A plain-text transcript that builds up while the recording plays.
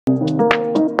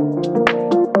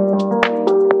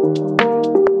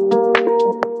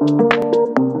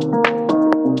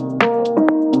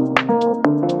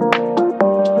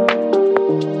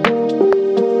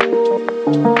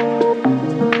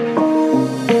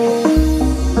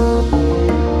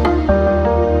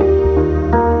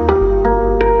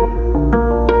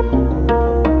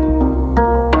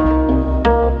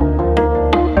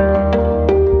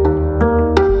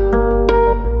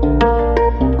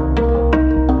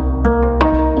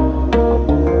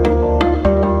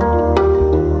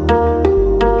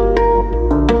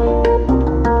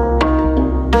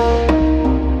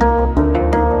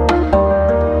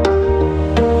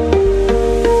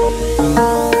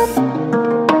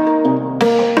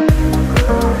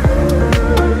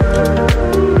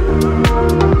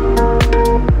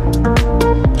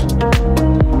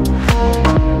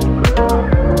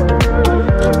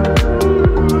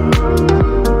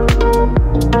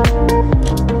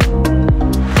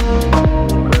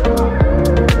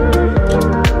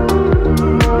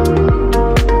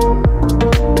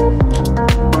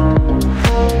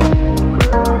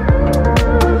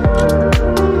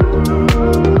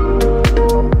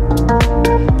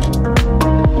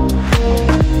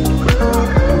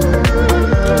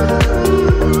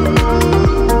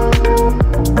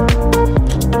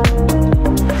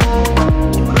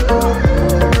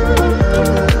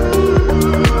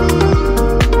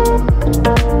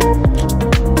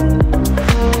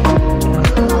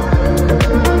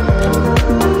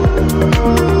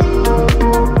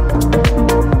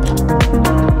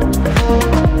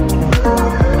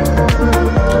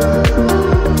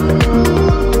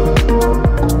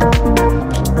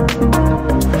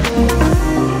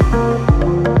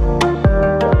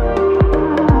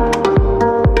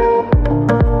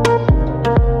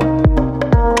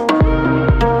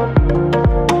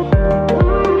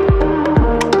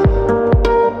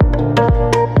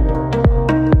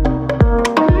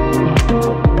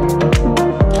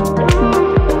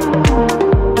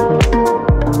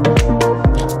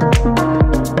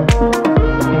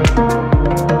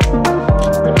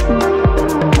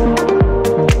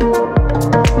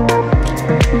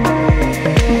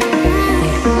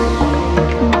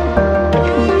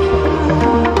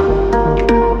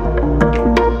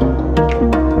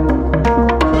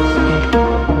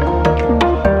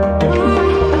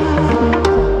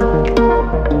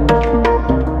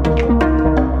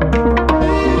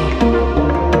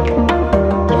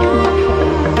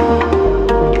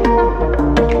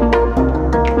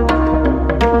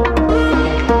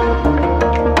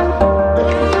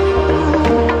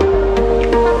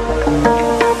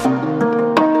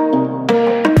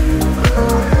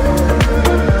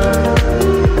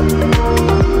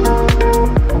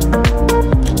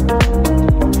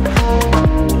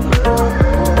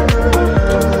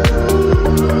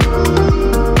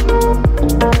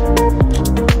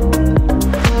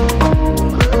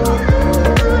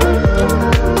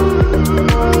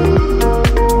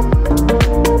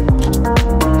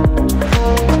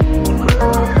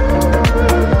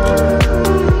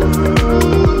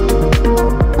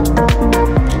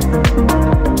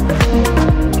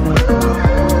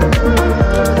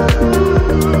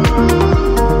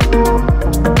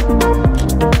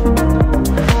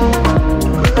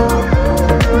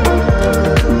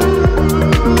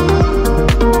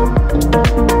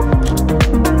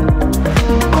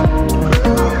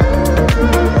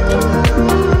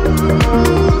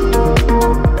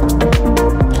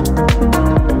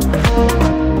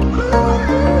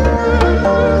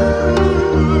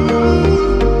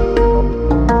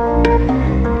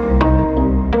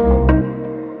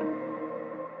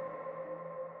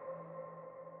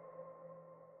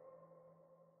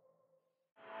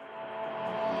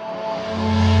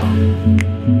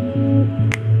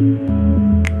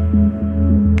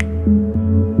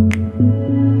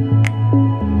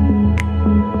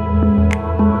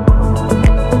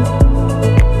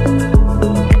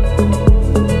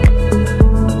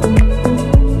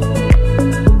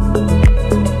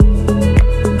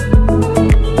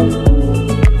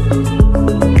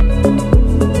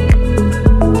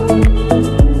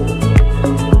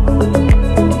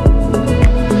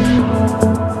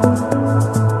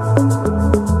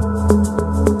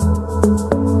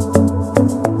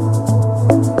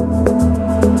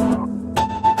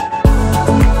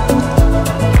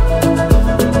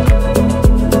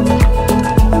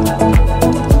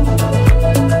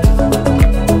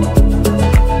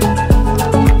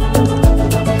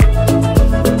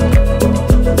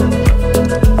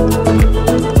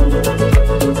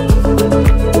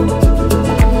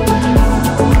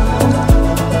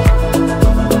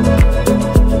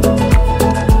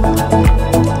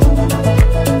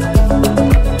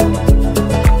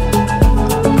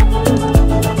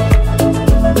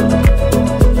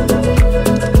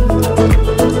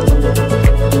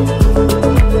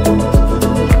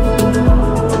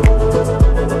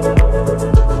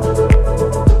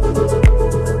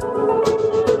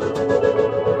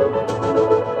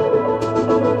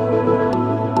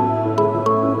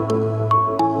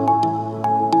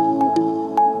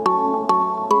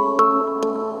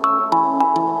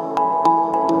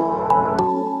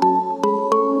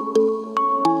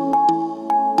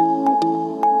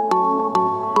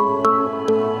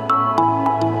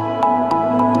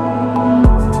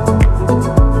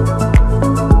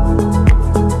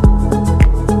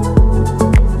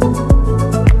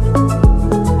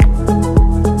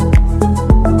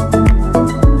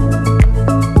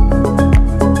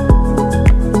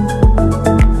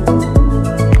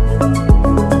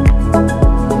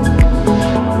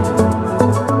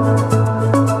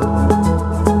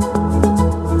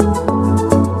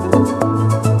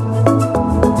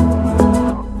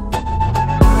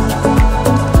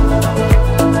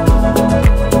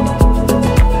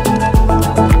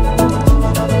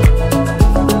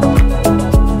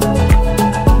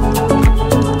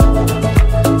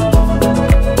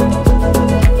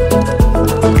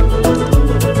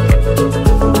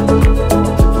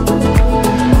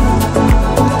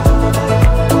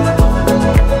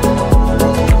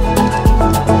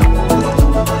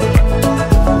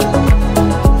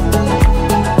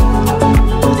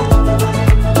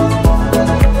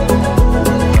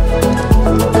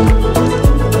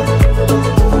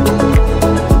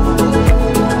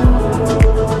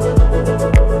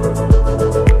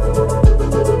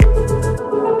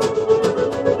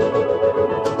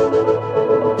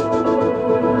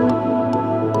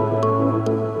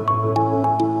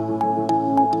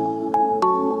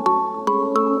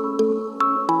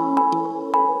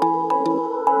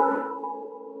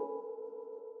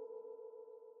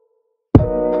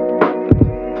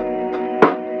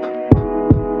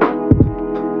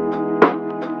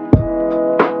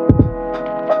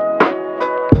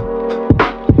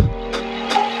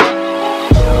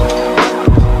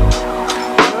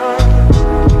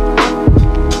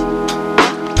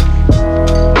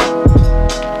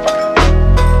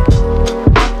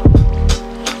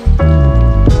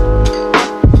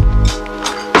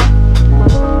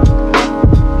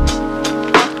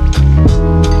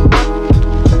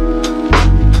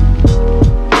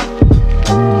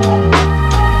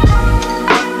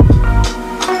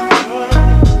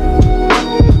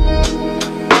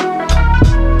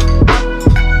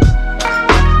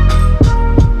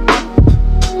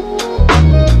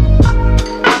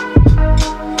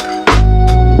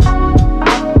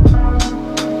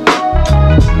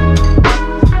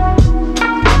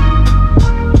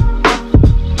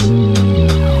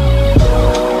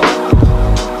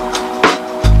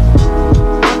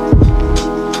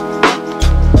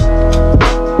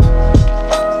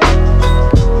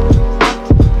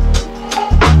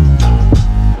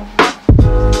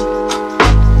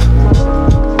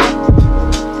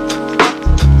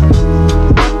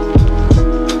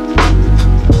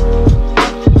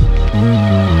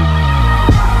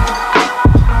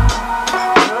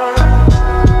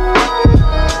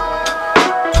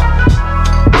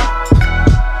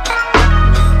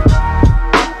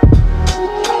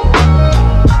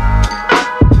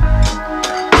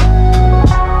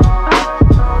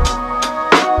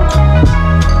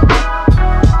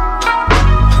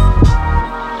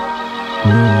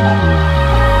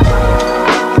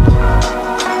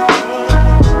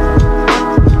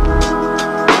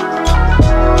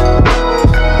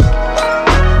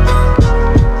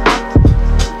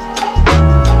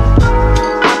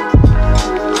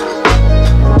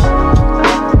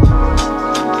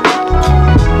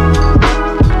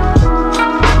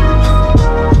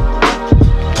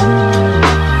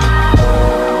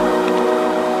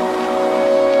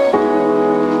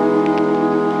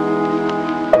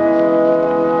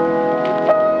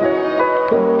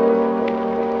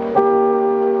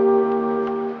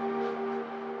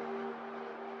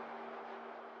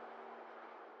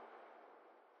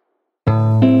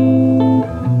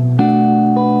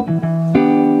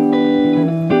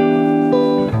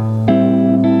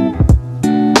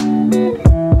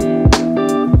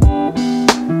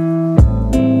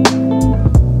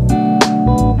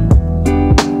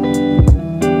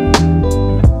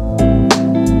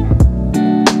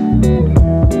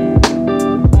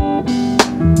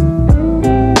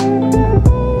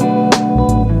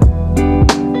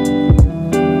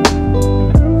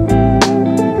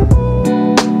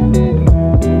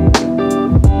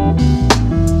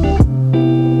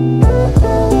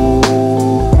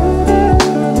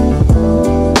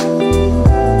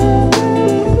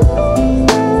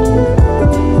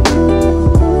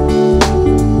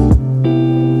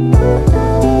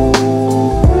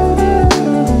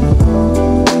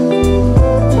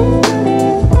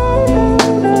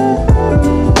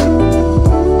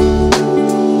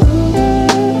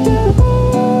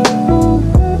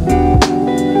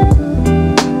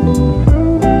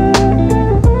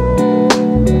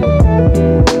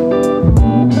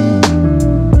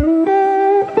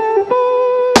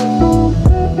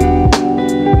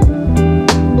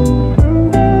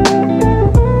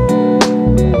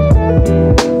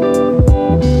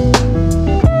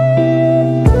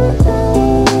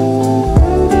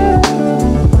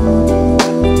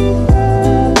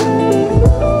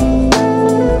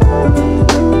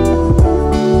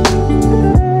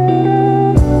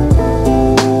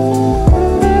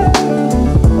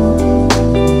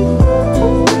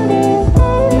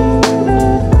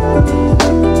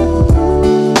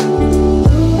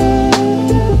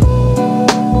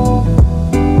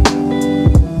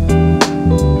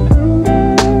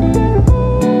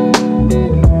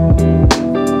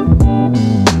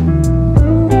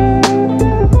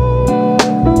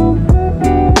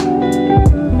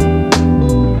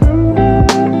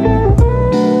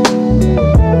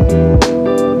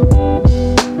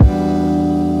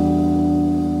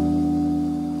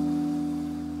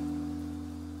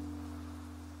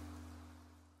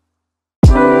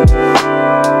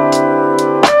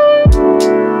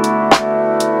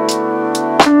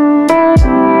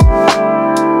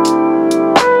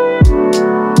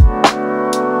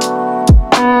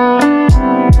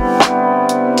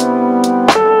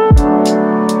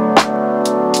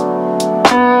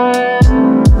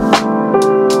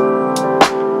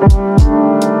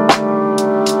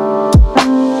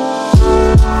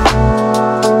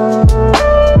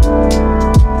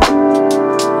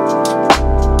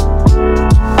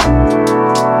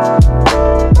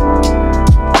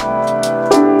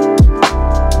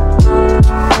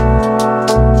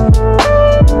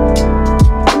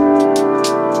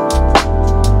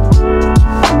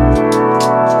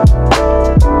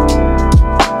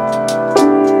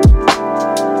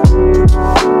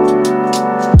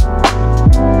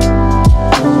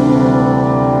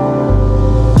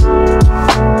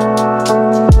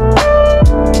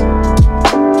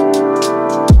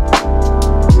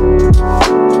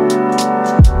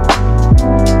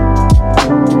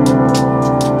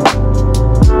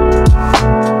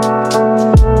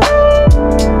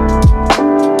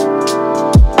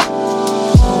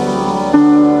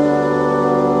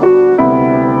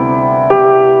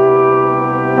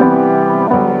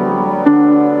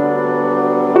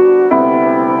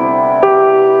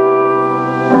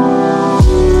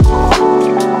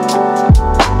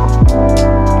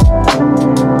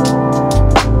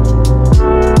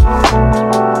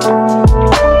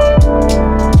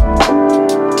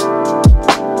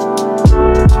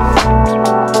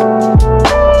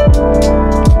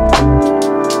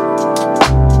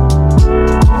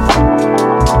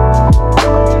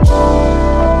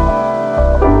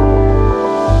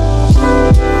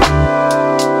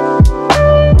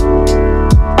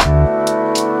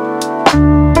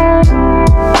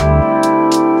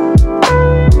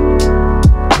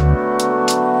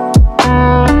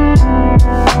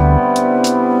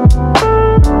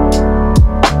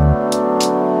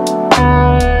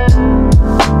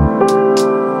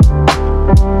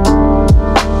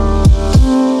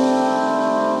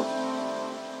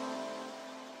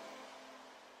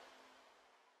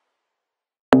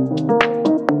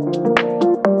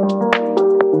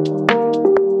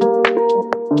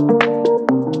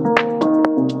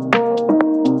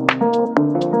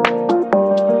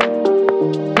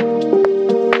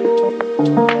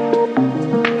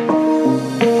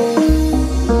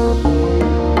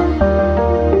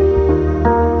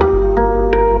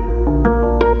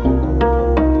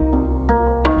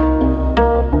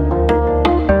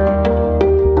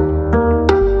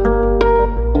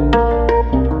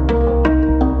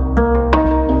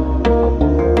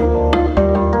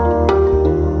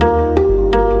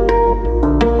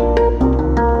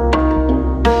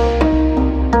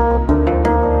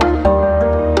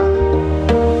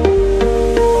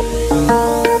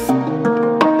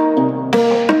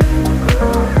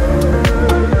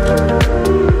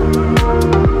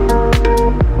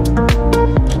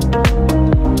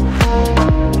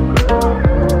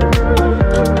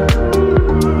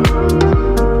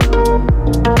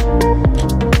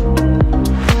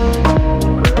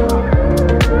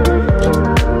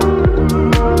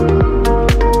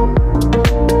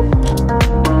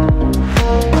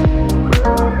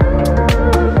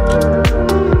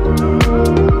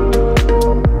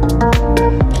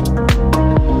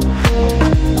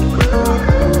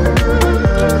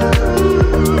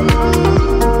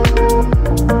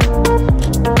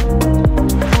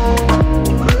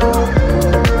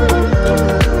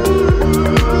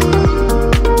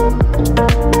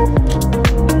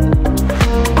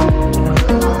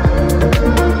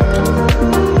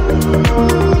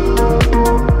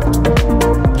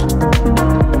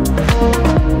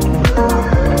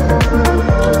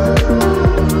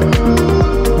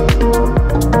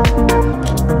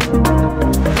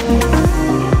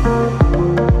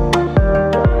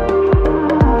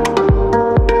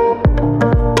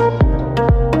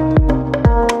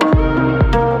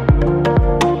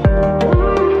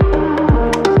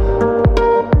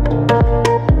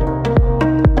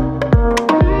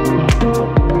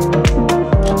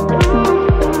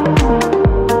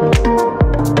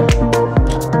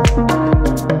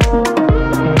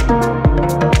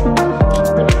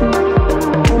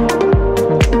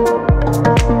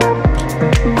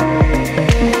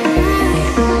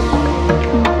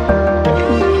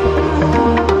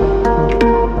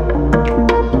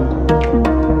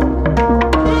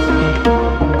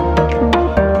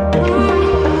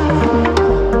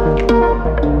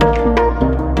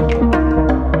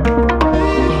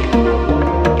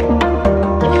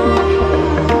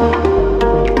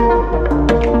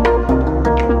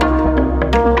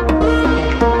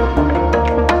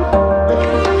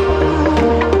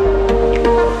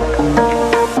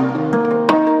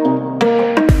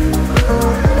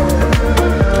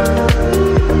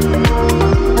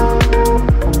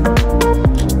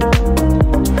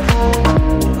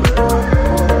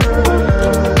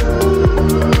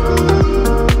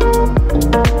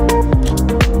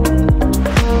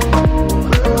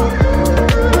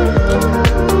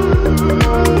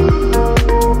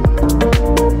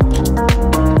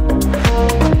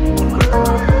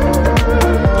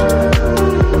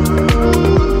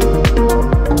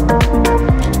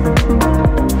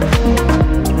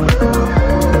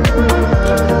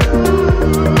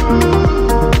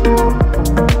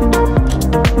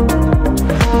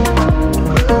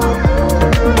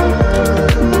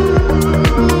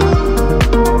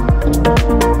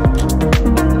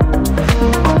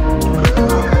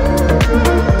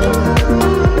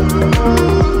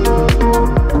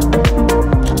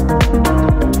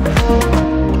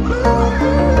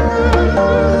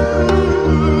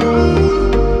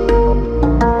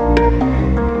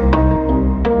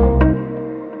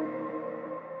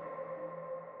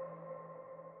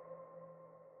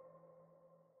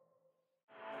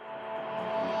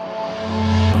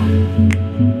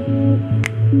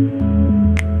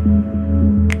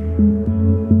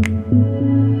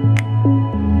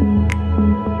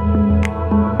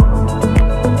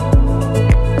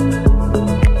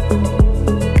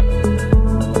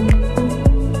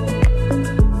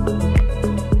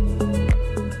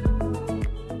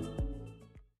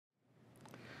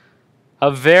A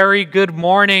very good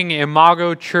morning,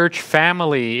 Imago Church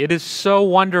family. It is so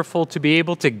wonderful to be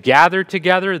able to gather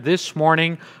together this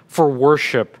morning for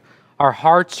worship. Our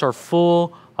hearts are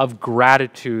full of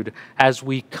gratitude as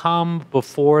we come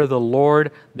before the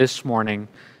Lord this morning.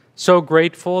 So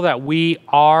grateful that we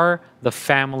are the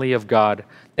family of God,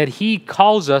 that He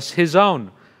calls us His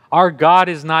own. Our God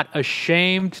is not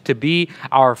ashamed to be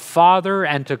our Father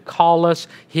and to call us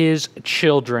His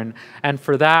children. And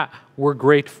for that, we're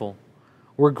grateful.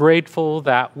 We're grateful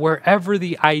that wherever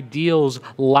the ideals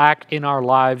lack in our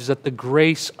lives, that the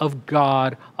grace of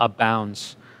God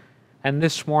abounds. And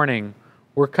this morning,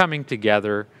 we're coming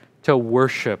together to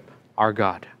worship our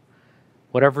God.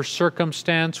 Whatever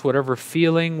circumstance, whatever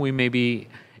feeling we may be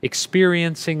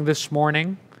experiencing this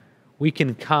morning, we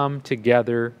can come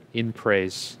together in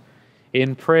praise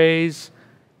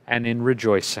and in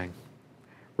rejoicing.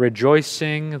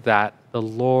 Rejoicing that the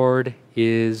Lord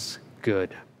is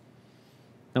good.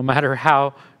 No matter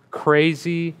how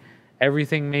crazy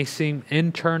everything may seem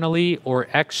internally or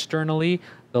externally,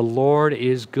 the Lord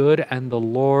is good and the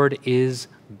Lord is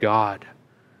God.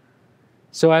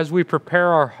 So as we prepare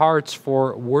our hearts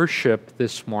for worship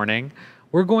this morning,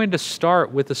 we're going to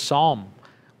start with a psalm.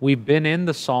 We've been in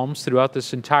the Psalms throughout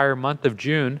this entire month of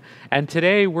June, and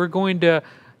today we're going to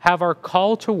have our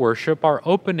call to worship, our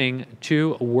opening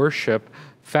to worship,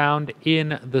 found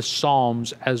in the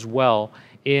Psalms as well,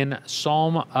 in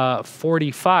Psalm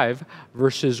 45,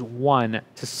 verses 1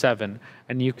 to 7.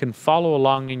 And you can follow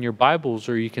along in your Bibles,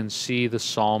 or you can see the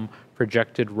psalm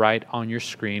projected right on your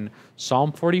screen.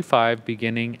 Psalm 45,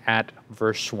 beginning at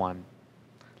verse 1.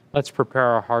 Let's prepare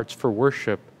our hearts for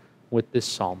worship with this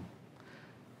psalm.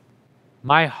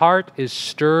 My heart is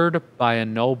stirred by a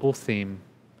noble theme.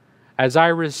 As I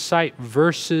recite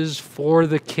verses for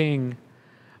the King,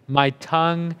 my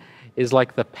tongue is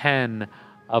like the pen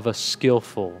of a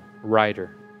skillful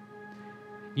writer.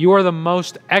 You are the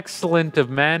most excellent of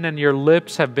men, and your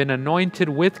lips have been anointed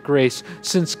with grace,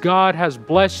 since God has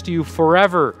blessed you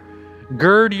forever.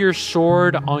 Gird your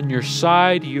sword on your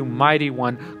side, you mighty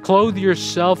one. Clothe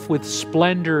yourself with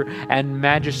splendor and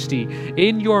majesty.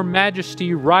 In your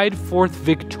majesty ride forth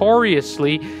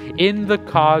victoriously in the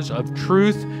cause of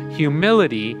truth,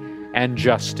 humility, and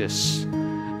justice.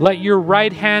 Let your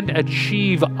right hand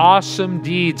achieve awesome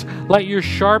deeds. Let your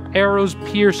sharp arrows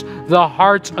pierce the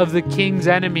hearts of the king's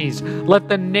enemies. Let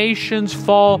the nations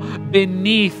fall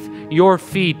beneath your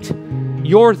feet.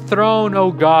 Your throne,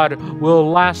 O God, will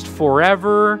last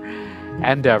forever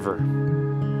and ever.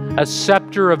 A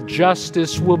scepter of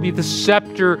justice will be the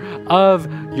scepter of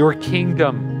your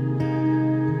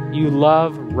kingdom. You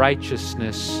love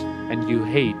righteousness and you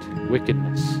hate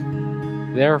wickedness.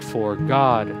 Therefore,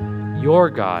 God, your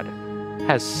God,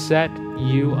 has set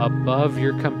you above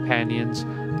your companions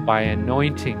by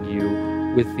anointing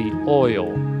you with the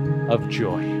oil of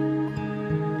joy.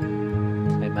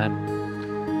 Amen.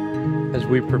 As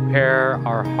we prepare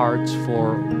our hearts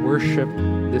for worship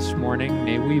this morning,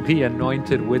 may we be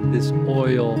anointed with this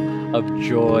oil of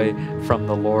joy from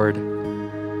the Lord.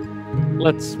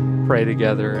 Let's pray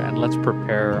together and let's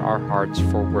prepare our hearts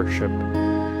for worship.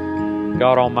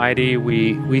 God Almighty,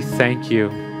 we thank you.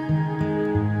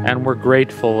 And we're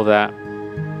grateful that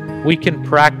we can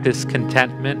practice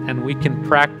contentment and we can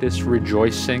practice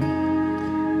rejoicing,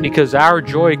 because our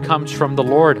joy comes from the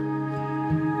Lord,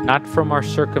 not from our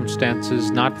circumstances,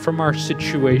 not from our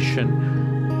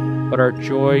situation, but our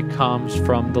joy comes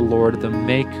from the Lord, the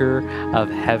maker of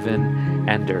heaven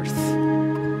and earth.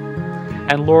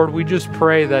 And Lord, we just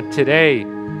pray that today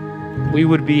we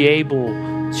would be able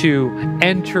to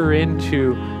enter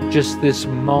into just this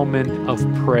moment of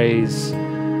praise,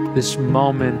 this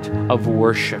moment of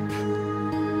worship.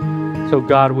 So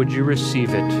God, would you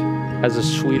receive it as a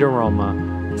sweet aroma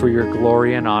for your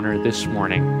glory and honor this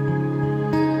morning.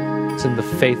 It's in the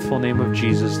faithful name of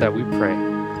Jesus that we pray.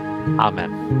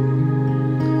 Amen.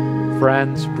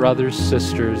 Friends, brothers,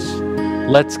 sisters,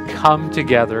 let's come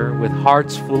together with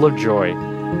hearts full of joy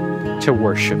to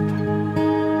worship.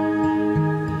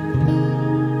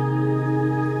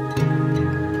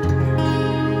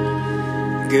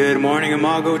 Good morning,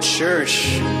 Imago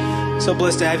Church. So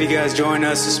blessed to have you guys join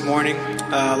us this morning.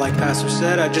 Like Pastor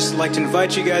said, I'd just like to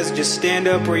invite you guys to just stand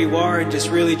up where you are and just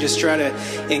really just try to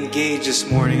engage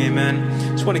this morning.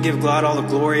 Amen. Just want to give God all the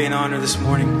glory and honor this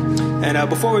morning. And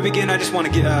before we begin, I just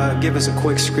want to give us a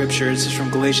quick scripture. This is from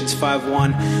Galatians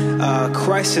 5:1.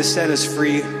 Christ has set us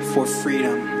free for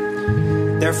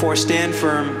freedom. Therefore, stand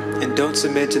firm and don't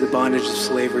submit to the bondage of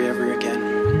slavery ever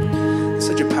again. It's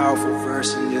such a powerful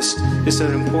verse, and just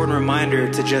an important reminder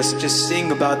to just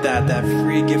sing about that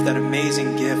free gift, that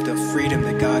amazing gift of freedom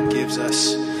that God gives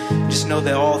us. Just know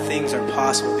that all things are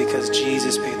possible because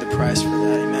Jesus paid the price for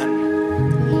that. Amen.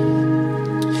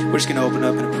 We're just going to open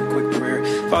up in a quick prayer.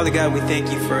 Father God, we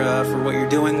thank you for what you're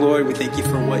doing, Lord. We thank you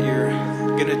for what you're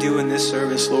going to do in this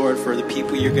service, Lord, for the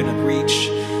people you're going to reach,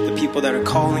 the people that are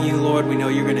calling you, Lord. We know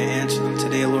you're going to answer them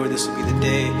today, Lord. This will be the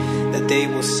day that they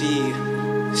will see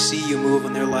you move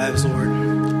in their lives, Lord.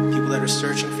 People that are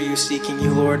searching for you, seeking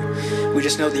you, Lord. We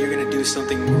just know that you're going to do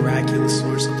something miraculous,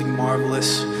 Lord, something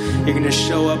marvelous. You're going to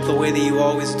show up the way that you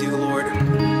always do, Lord,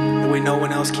 the way no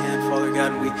one else can, Father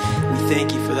God. And we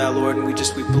thank you for that, Lord, and we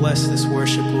bless this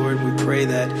worship, Lord. And we pray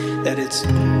that it's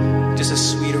just a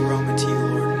sweet aroma to you,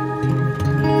 Lord.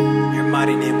 In your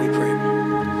mighty name we pray.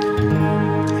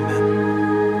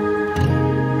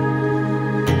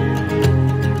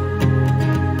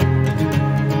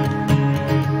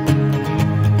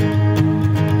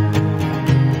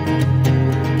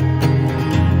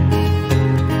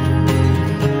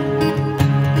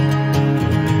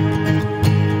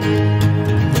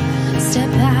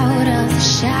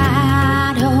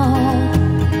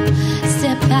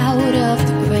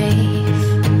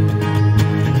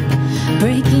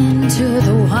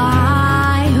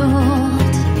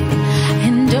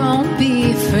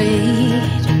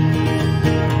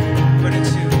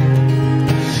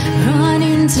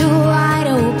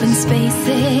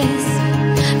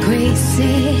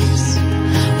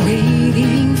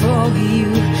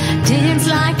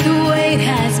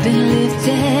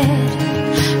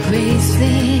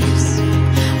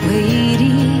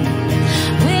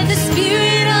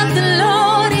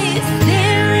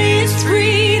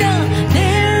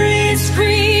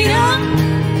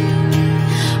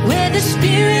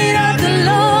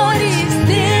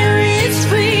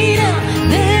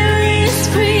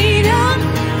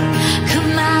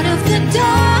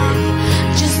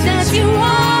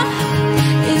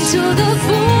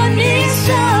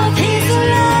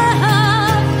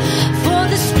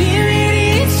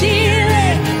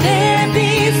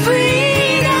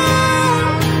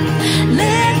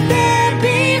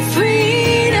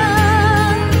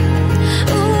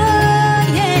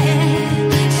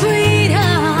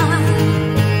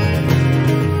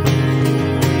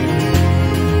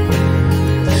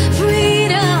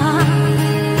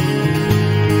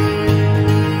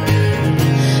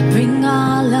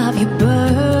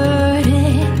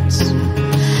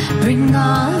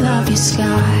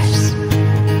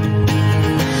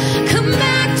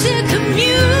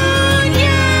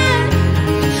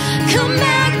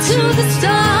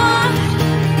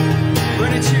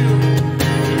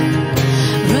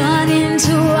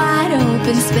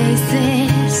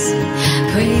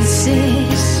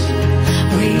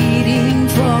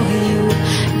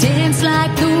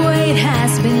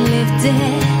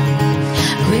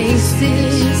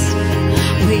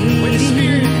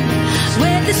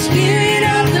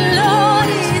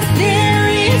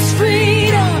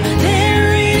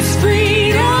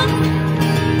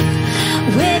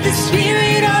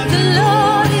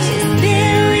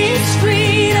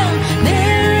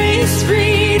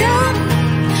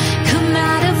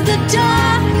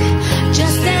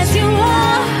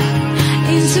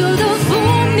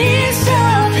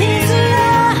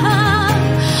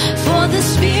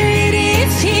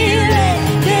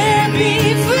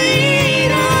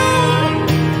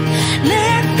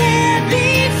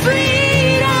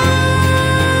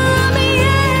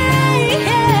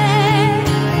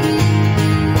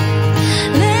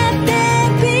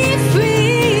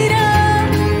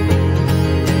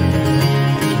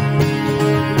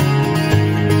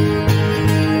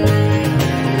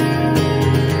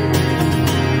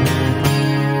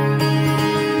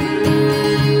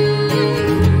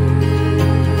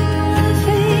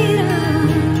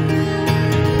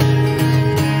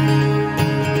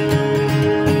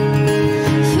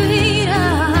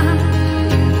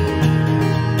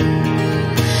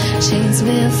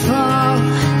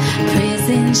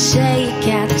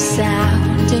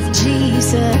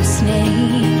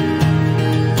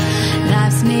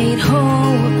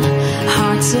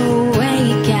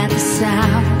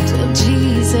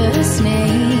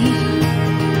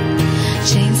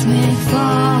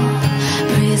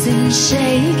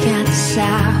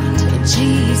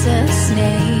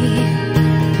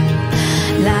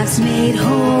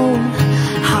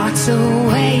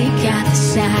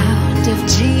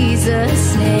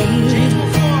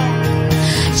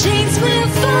 Chains will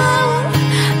fall,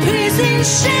 prison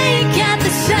shake at the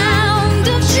sound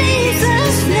of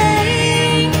Jesus'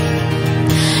 name.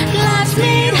 Lives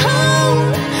made whole,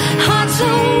 hearts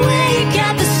awake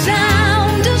at the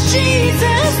sound of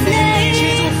Jesus'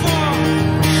 name.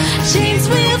 Chains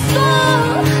will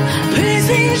fall,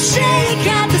 prison shake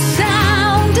at the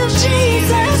sound of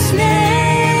Jesus'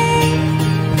 name.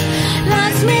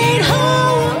 Lives made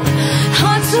whole,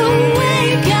 hearts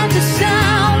awake at the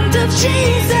sound of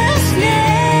Jesus' name.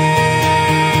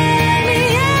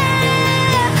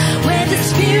 Yeah. Where the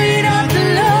Spirit of the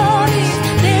Lord is,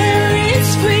 there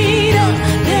is freedom,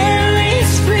 there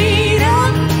is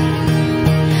freedom.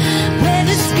 Where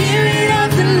the Spirit of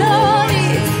the Lord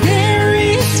is, there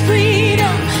is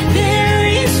freedom, there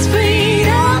is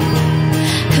freedom.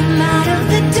 Come out of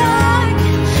the dark,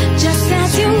 just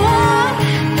as you are,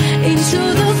 into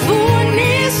the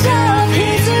fullness of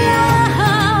His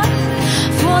love.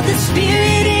 For the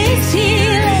Spirit is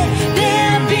healing,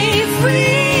 there be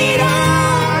freedom.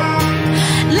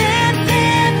 Let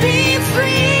there be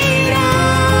freedom.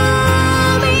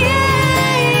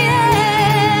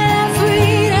 Yeah,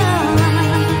 freedom.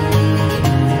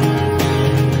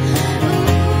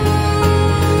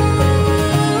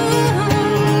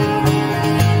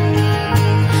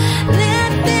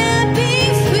 Let there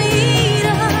be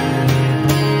freedom.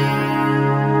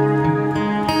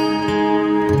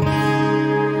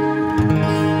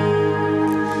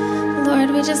 Lord,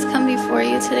 we just come before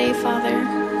you today, Father.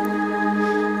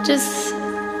 Just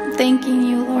thanking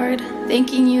you, Lord.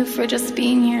 Thanking you for just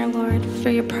being here, Lord, for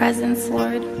your presence,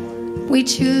 Lord. We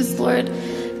choose, Lord,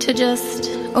 to just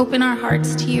open our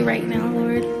hearts to you right now,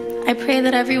 Lord. I pray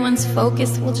that everyone's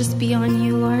focus will just be on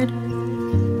you, Lord.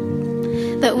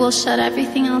 That we'll shut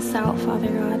everything else out, Father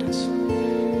God.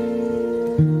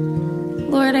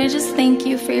 Lord, I just thank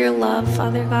you for your love,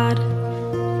 Father God.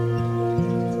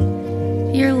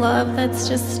 Your love that's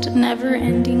just never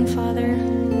ending, Father.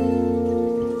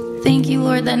 Thank you,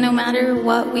 Lord, that no matter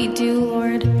what we do,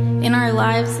 Lord, in our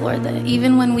lives, Lord, that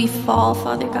even when we fall,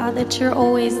 Father God, that you're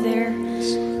always there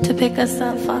to pick us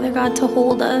up, Father God, to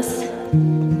hold us,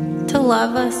 to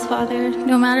love us, Father,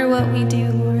 no matter what we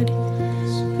do, Lord.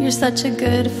 You're such a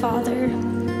good Father.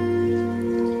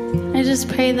 I just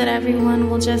pray that everyone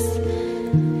will just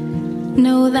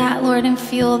know that, Lord, and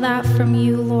feel that from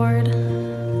you, Lord.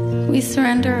 We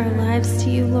surrender our lives to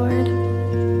you, Lord.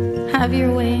 Have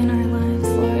your way in our lives,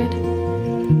 Lord.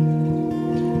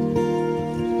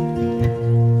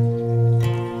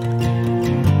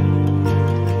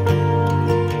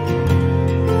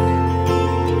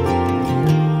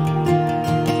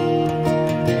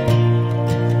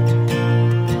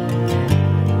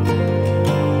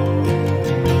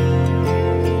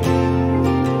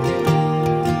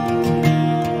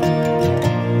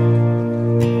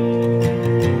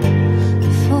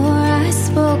 Before I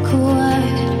spoke a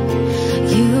word,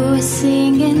 you were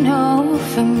singing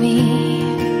over me.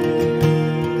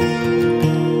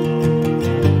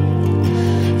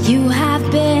 You have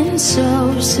been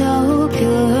so, so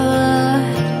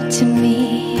good to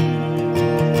me.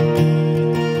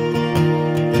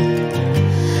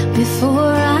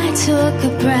 Before I took a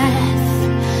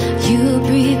breath, you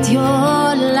breathed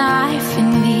your life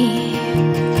in me.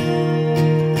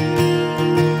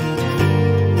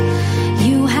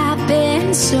 You have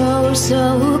been so,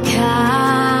 so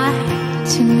kind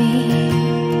to me.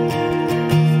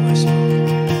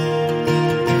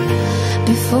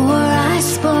 Before I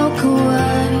spoke a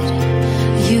word,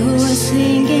 you were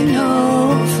singing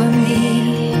over me.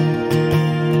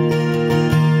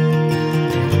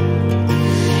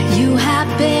 You have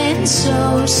been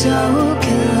so, so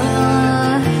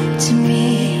good to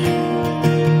me.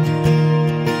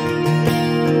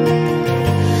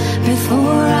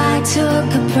 Before I took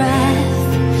a breath,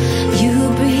 you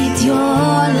breathed your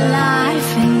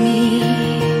life in me.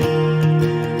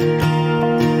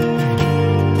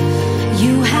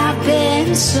 You have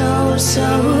been so,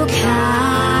 so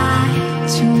kind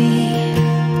to me.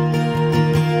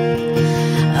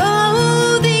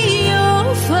 Oh, the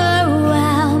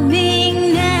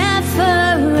overwhelming,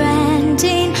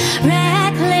 never-ending,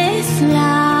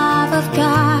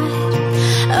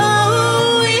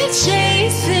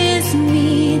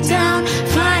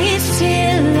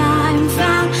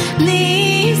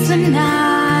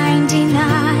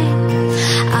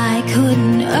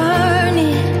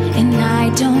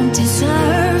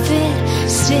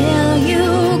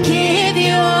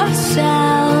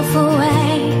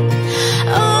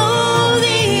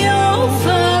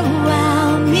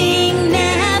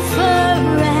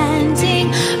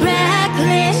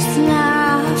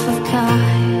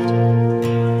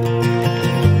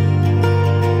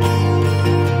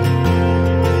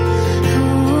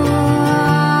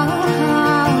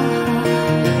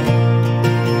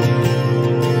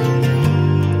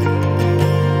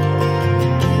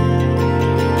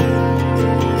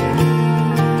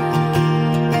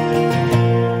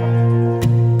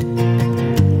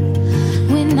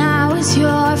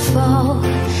 fall,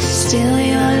 still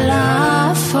your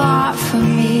love fought for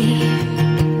me.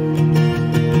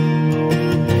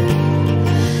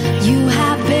 You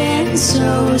have been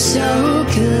so, so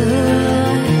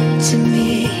good to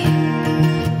me.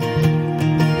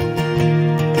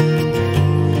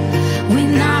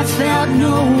 When I felt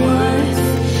no worth,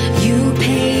 you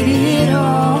paid it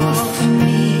all for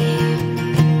me.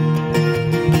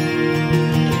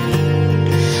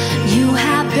 You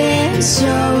have been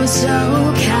so, so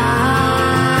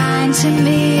kind to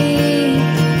me.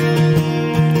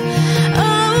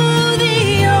 Oh, the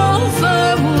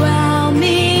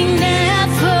overwhelming,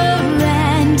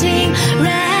 never-ending,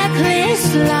 reckless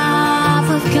love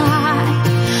of God.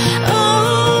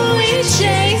 Oh, it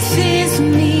chases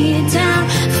me down,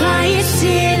 flies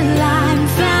till I'm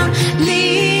found,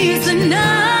 leaves the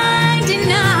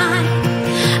 99.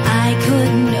 I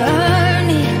couldn't earn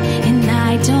it, and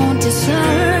I don't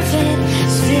deserve it.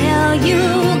 Still, you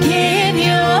give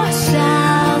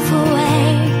yourself away.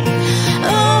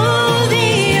 Oh,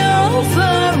 the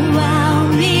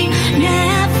overwhelming,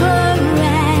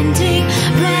 never-ending,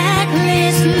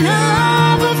 reckless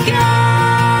love of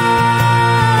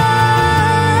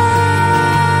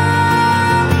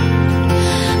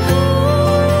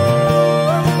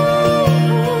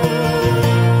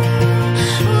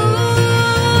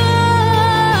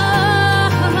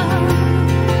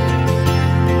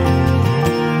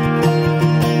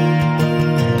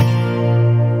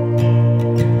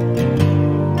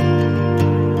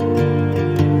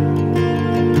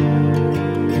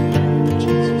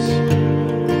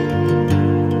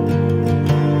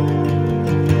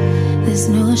There's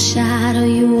no shadow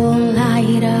you won't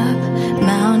light up,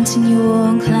 mountain you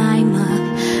won't climb up,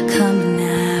 coming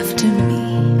after me.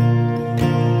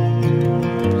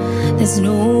 There's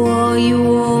no wall you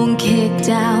won't kick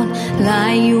down,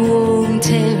 lie you won't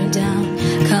tear down,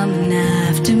 coming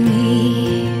after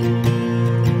me.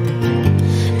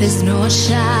 There's no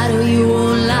shadow you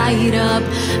won't light up,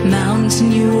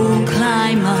 mountain you won't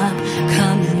climb up,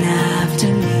 coming after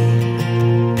me.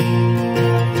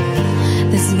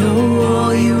 There's no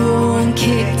wall you won't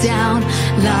kick down,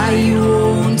 lie you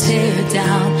won't tear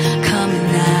down,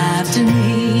 coming after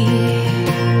me.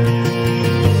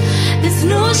 There's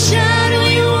no shadow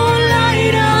you won't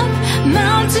light up,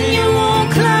 mountain you won't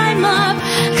climb up,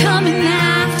 coming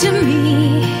after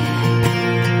me.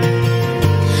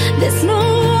 There's no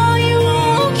wall you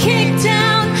won't kick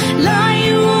down, lie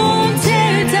you won't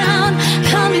tear down,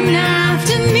 coming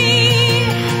after me.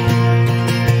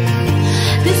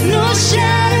 There's no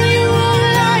shadow you won't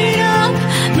light up,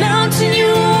 mountain you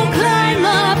won't climb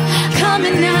up,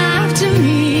 coming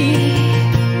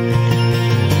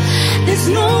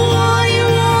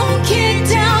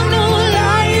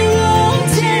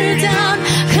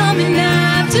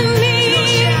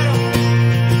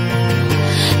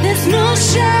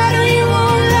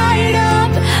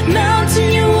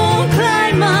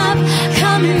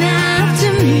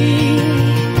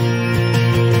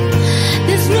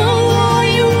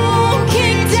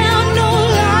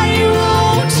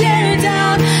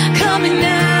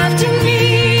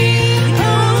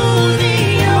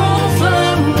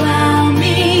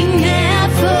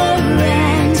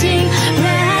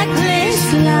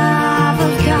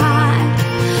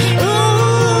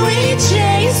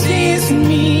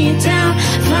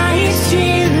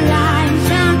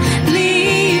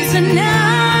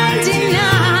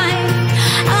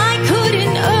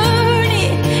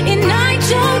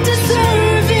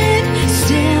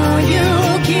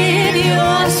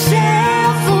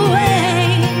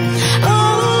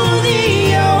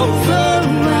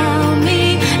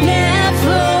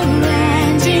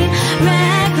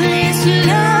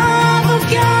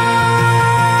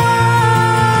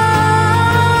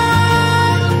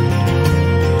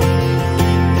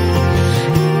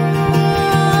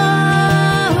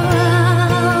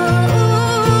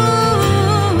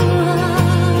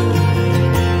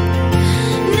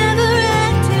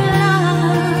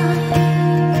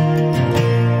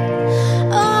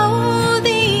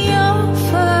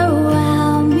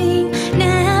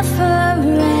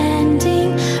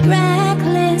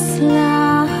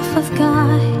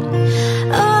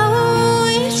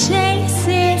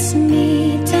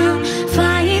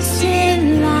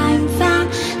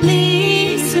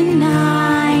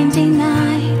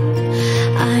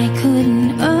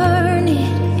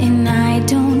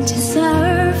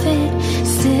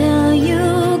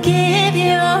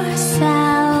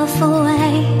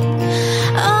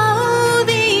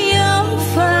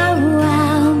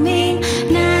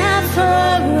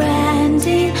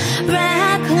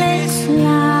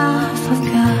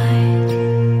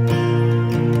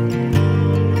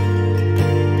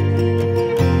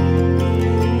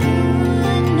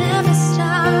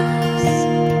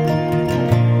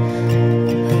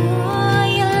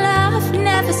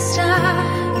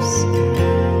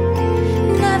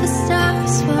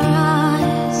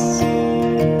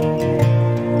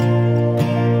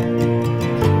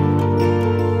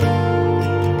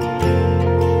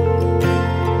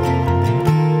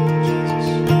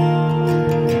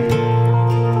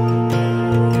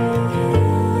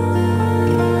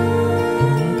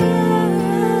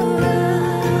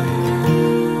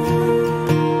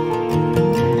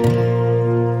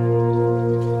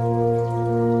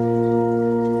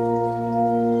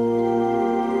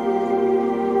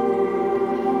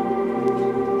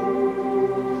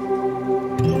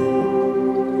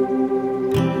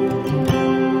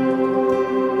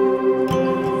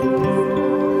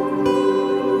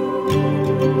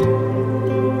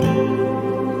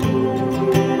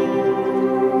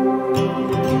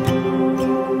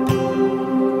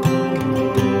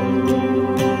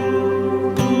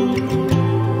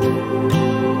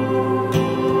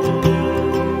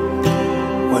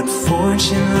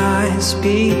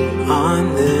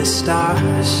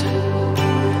stars,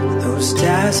 those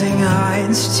dazzling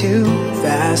heights too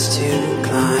fast to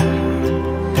climb.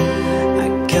 I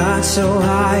got so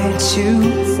high to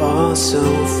fall so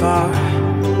far,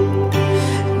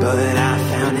 but I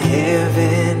found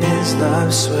heaven as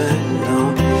love swept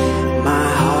on. My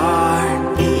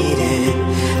heart beating,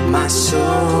 my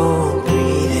soul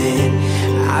breathing.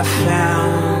 I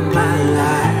found my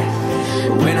life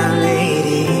when I laid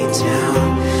it down.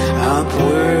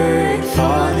 Upward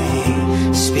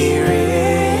falling,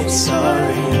 spirit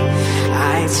soaring.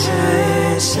 I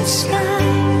touched the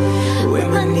sky when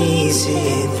my knees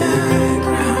hit the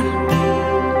ground.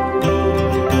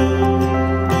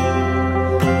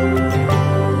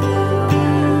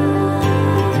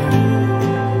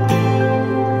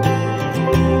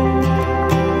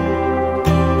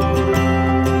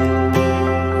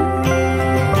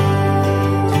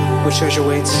 What treasure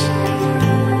waits?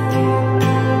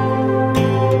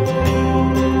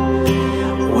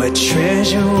 What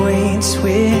treasure waits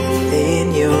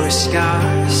within your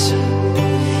scars?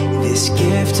 This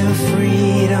gift of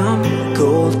freedom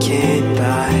gold can't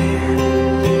buy.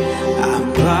 I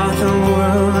bought the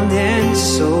world and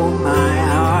sold my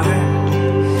heart.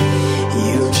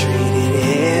 You traded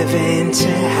heaven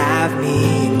to have me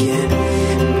again.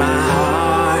 My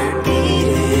heart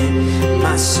beating,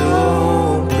 my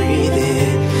soul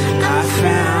breathing. I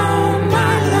found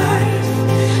my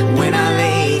life when I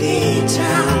laid it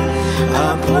down.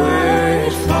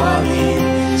 Upward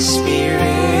falling,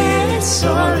 spirit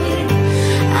soaring.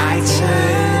 I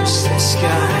touched the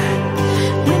sky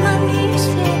when my knees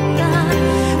hit down.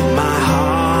 My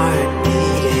heart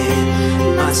beating,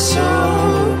 my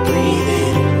soul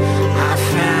breathing. I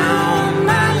found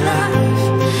my life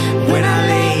when I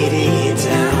laid it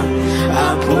down.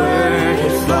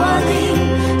 Upward falling,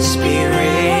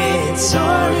 spirit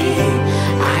soaring.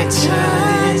 I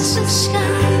touched the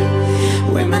sky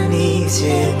when my knees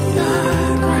hit the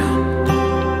ground.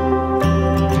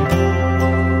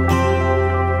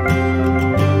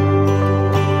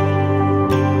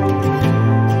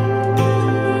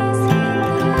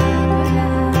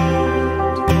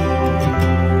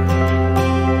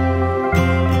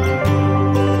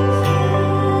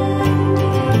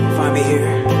 Find me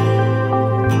here.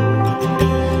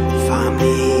 Find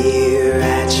me here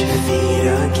at your feet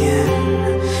again.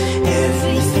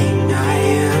 Everything I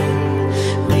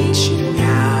am, reaching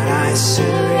out, I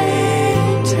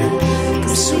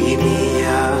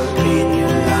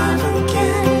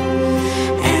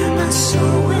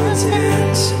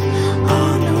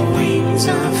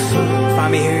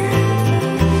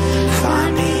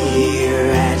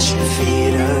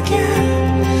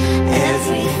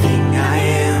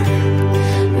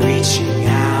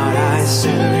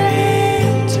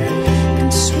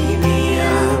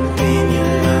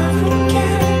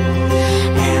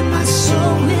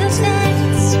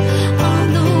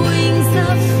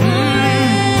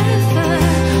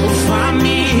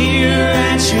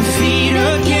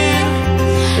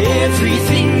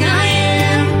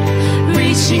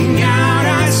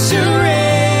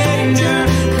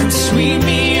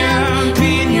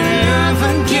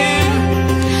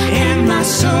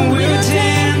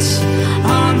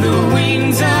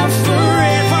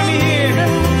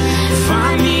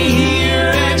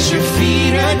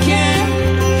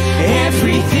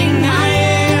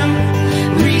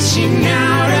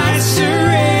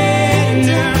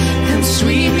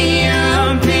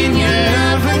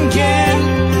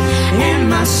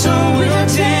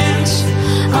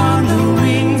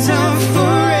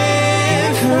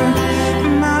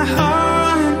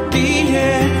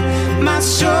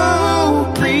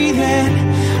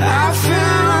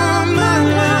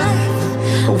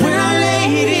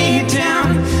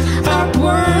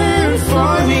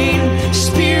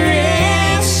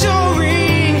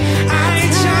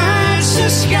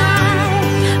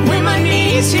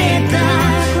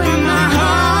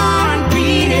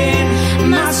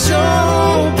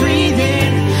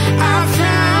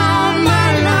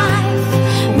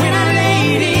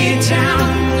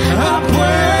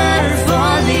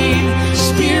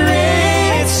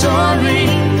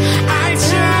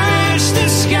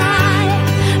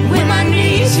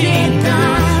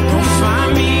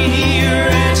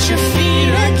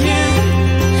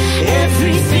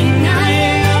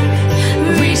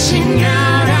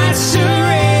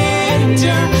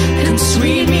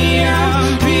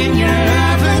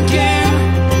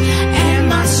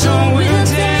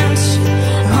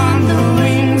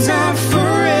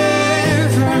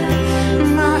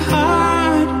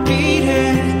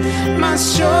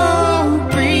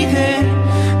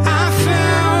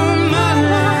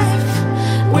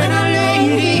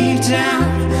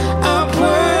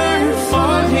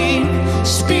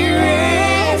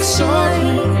Spirit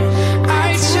soaring,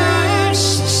 I touch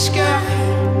the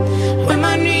sky when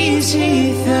my knees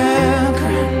hit the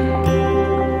ground.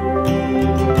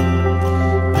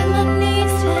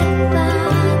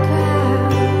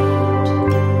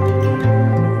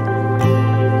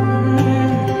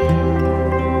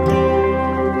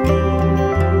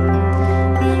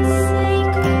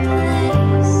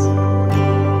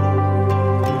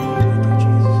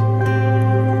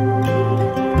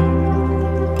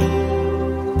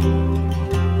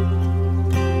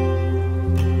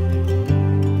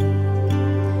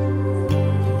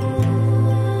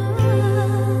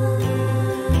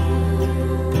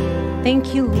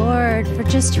 Thank you, Lord, for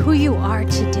just who you are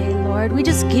today, Lord. We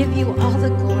just give you all the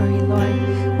glory,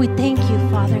 Lord. We thank you,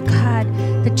 Father God,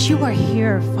 that you are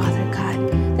here, Father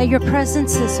God, that your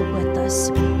presence is with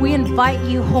us. We invite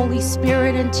you, Holy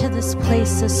Spirit, into this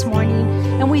place this morning.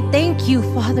 And we thank you,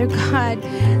 Father God,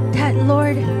 that,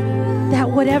 Lord, that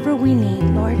whatever we need,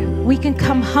 Lord, we can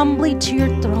come humbly to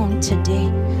your throne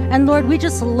today. And Lord, we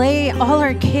just lay all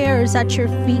our cares at your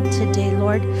feet today,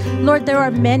 Lord. Lord, there are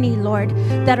many, Lord,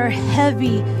 that are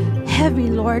heavy,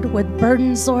 Lord, with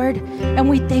burdens, Lord. And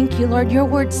we thank you, Lord. Your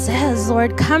word says,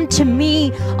 Lord, come to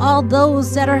me, all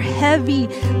those that are heavy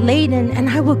laden, and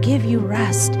I will give you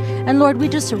rest. And Lord, we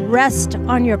just rest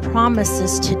on your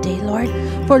promises today, Lord.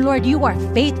 For Lord, you are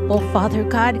faithful, Father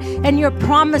God, and your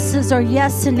promises are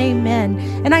yes and amen.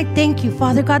 And I thank you,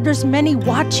 Father God. There's many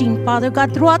watching, Father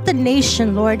God, throughout the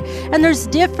nation, Lord. And there's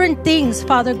different things,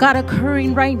 Father God,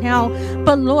 occurring right now.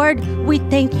 But Lord, we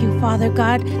thank you, Father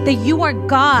God, that you are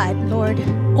God, Lord,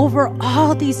 over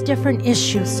all these different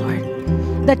issues, Lord.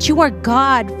 That you are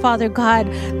God, Father God,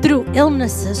 through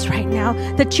illnesses right now.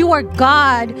 That you are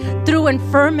God through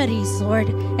infirmities, Lord.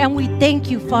 And we thank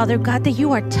you, Father God, that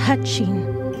you are touching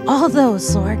all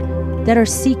those, Lord, that are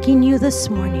seeking you this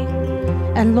morning.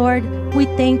 And Lord, we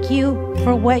thank you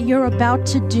for what you're about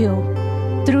to do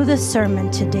through the sermon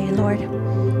today, Lord.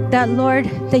 That, Lord,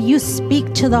 that you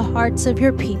speak to the hearts of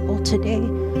your people today.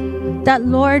 That,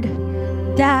 Lord,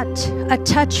 that a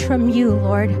touch from you,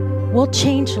 Lord, will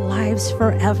change lives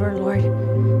forever, Lord.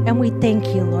 And we thank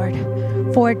you, Lord,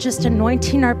 for just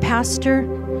anointing our pastor,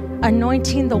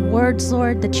 anointing the words,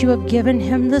 Lord, that you have given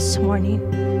him this morning.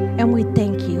 And we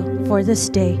thank you for this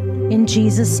day. In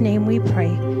Jesus' name we pray.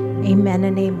 Amen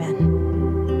and amen.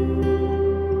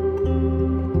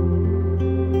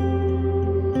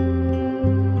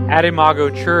 At Imago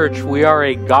Church, we are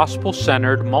a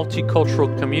gospel-centered,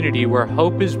 multicultural community where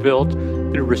hope is built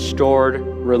through restored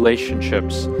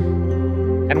relationships.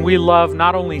 And we love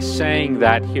not only saying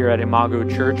that here at Imago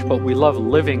Church, but we love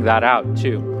living that out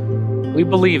too. We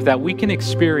believe that we can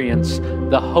experience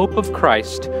the hope of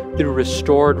Christ through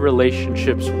restored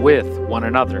relationships with one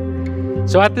another.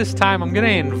 So at this time, I'm going to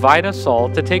invite us all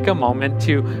to take a moment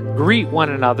to greet one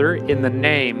another in the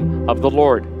name of the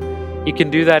Lord. You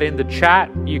can do that in the chat.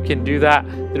 You can do that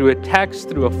through a text,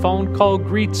 through a phone call.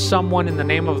 Greet someone in the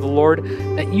name of the Lord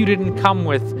that you didn't come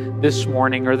with this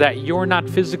morning or that you're not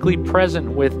physically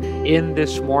present with in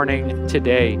this morning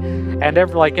today. And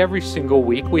like every single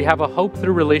week, we have a Hope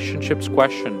Through Relationships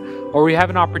question, or we have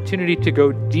an opportunity to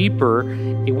go deeper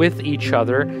with each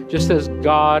other, just as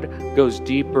God goes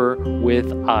deeper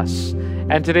with us.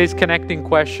 And today's connecting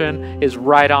question is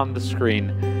right on the screen,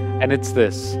 and it's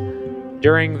this.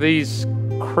 During these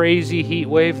crazy heat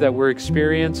wave that we're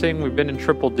experiencing, we've been in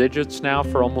triple digits now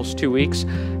for almost 2 weeks.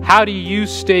 How do you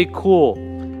stay cool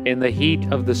in the heat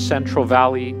of the Central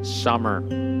Valley summer?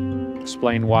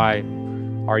 Explain why.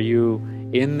 Are you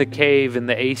in the cave, in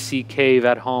the AC cave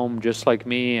at home, just like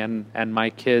me and my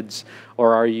kids?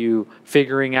 Or are you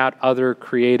figuring out other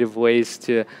creative ways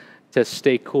to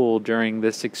stay cool during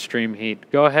this extreme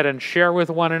heat? Go ahead and share with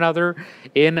one another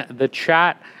in the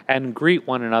chat and greet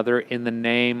one another in the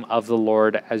name of the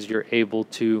Lord as you're able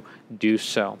to do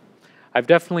so. I've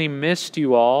definitely missed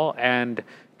you all and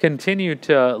continue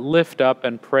to lift up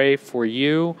and pray for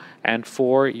you and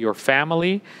for your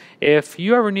family. If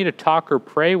you ever need to talk or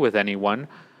pray with anyone,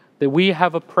 that we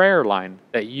have a prayer line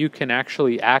that you can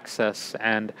actually access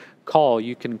and call.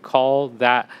 You can call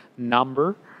that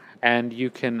number and you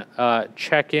can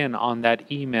check in on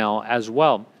that email as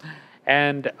well.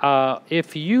 And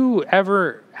if you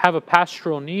ever have a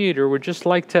pastoral need or would just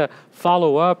like to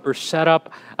follow up or set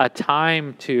up a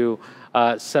time to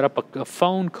set up a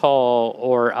phone call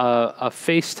or a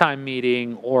FaceTime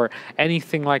meeting or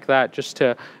anything like that, just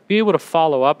to be able to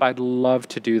follow up, I'd love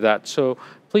to do that. So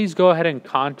please go ahead and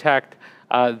contact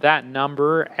that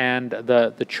number and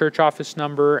the church office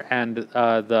number and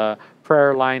the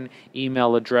prayer line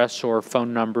email address or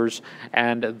phone numbers,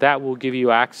 and that will give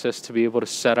you access to be able to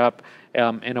set up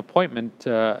an appointment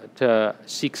to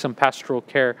seek some pastoral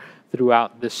care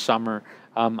throughout this summer.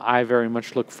 I very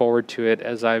much look forward to it,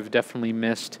 as I've definitely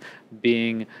missed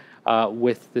being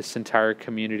with this entire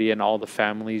community and all the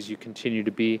families. You continue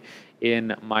to be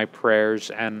in my prayers,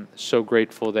 and so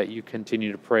grateful that you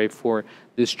continue to pray for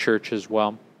this church as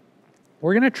well.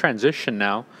 We're going to transition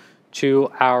now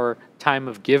to our time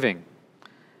of giving.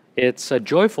 It's a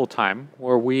joyful time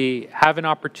where we have an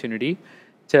opportunity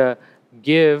to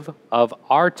give of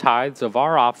our tithes, of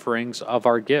our offerings, of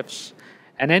our gifts.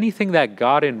 And anything that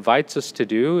God invites us to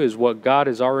do is what God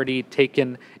has already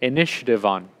taken initiative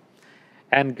on.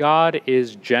 And God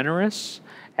is generous,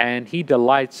 and He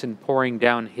delights in pouring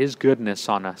down His goodness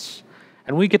on us.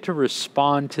 And we get to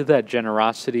respond to that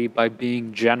generosity by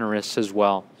being generous as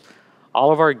well.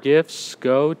 All of our gifts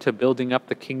go to building up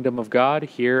the kingdom of God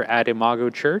here at Imago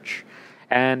Church,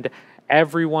 and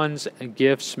everyone's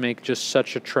gifts make just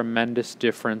such a tremendous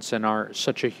difference and are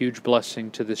such a huge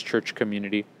blessing to this church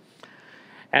community.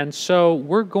 And so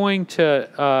we're going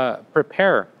to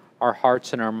prepare our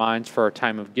hearts and our minds for our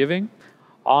time of giving.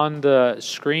 On the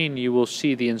screen, you will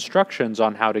see the instructions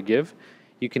on how to give.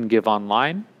 You can give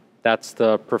online. That's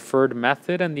the preferred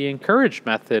method and the encouraged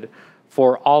method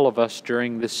for all of us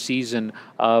during this season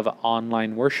of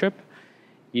online worship.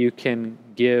 You can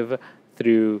give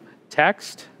through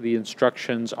text. The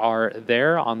instructions are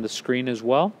there on the screen as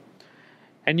well.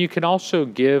 And you can also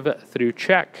give through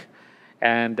check.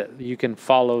 And you can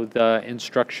follow the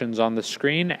instructions on the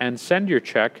screen and send your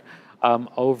check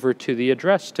over to the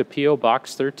address, to P.O.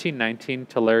 Box 1319,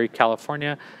 Tulare,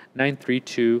 California,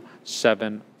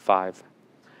 93275.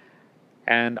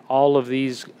 And all of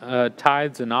these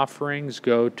tithes and offerings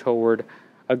go toward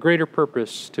a greater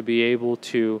purpose, to be able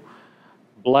to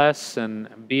bless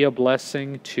and be a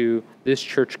blessing to this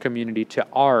church community, to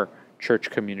our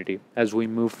church community, as we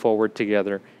move forward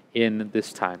together in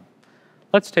this time.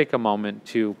 Let's take a moment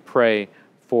to pray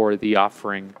for the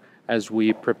offering as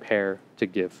we prepare to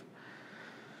give.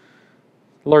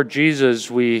 Lord Jesus,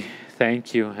 we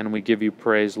thank you and we give you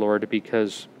praise, Lord,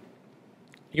 because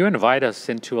you invite us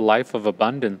into a life of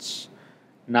abundance,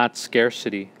 not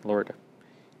scarcity, Lord.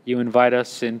 You invite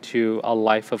us into a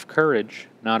life of courage,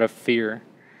 not of fear.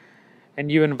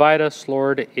 And you invite us,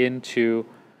 Lord, into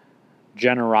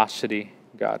generosity,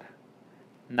 God.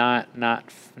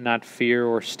 Not fear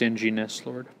or stinginess,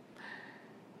 Lord.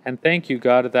 And thank you,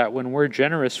 God, that when we're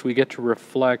generous, we get to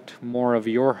reflect more of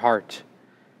your heart.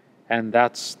 And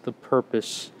that's the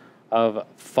purpose of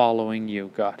following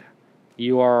you, God.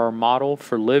 You are our model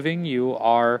for living. You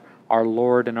are our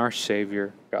Lord and our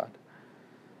Savior, God.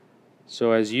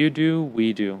 So as you do,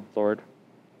 we do, Lord.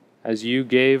 As you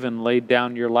gave and laid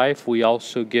down your life, we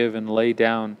also give and lay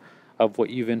down of what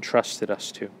you've entrusted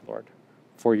us to, Lord,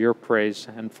 for your praise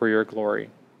and for your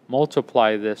glory.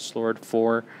 Multiply this, Lord,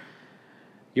 for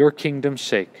your kingdom's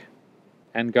sake.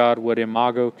 And God, would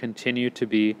Imago continue to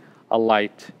be a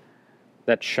light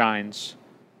that shines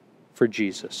for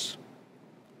Jesus.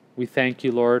 We thank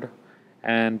you, Lord,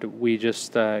 and we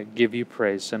just give you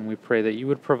praise, and we pray that you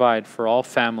would provide for all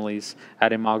families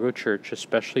at Imago Church,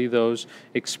 especially those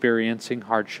experiencing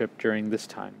hardship during this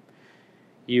time.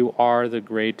 You are the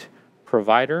great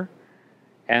provider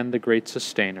and the great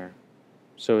sustainer.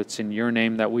 So it's in your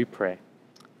name that we pray.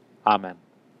 Amen.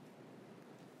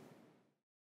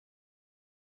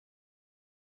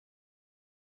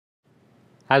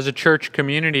 As a church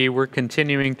community, we're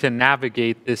continuing to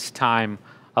navigate this time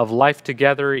of life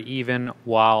together, even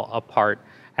while apart.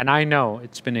 And I know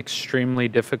it's been extremely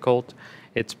difficult.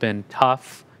 It's been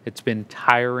tough. It's been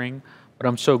tiring. But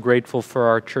I'm so grateful for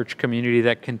our church community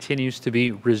that continues to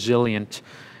be resilient,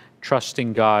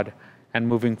 trusting God, and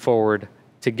moving forward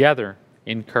together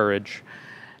in courage.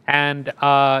 And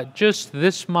just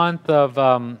this month of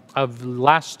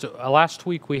last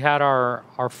week, we had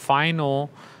our final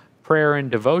prayer and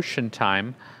devotion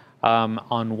time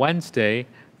on Wednesday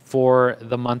for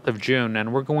the month of June.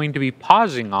 And we're going to be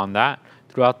pausing on that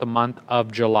throughout the month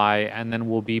of July, and then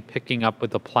we'll be picking up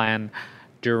with a plan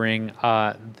during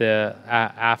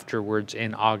afterwards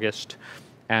in August,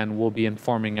 and we'll be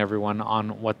informing everyone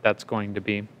on what that's going to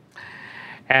be.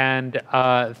 And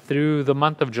through the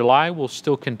month of July, we'll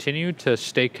still continue to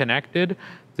stay connected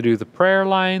through the prayer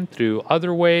line, through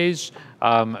other ways,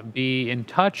 be in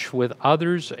touch with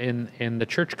others in the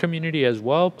church community as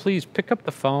well. Please pick up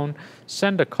the phone,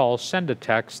 send a call, send a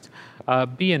text,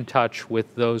 be in touch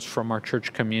with those from our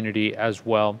church community as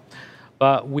well.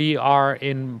 But we are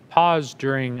in pause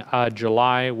during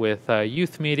July with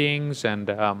youth meetings and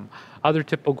other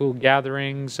typical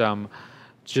gatherings.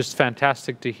 It's just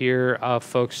fantastic to hear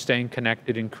folks staying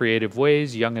connected in creative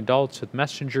ways, young adults with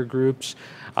messenger groups.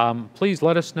 Please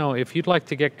let us know if you'd like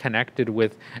to get connected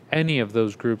with any of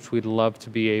those groups. We'd love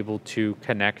to be able to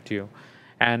connect you.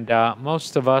 And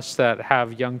most of us that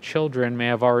have young children may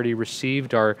have already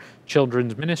received our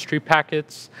children's ministry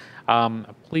packets.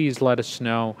 Please let us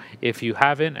know if you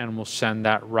haven't, and we'll send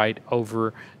that right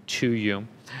over to you.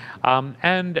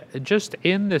 And just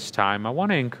in this time, I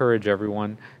want to encourage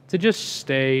everyone to just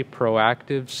stay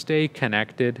proactive, stay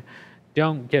connected,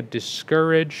 don't get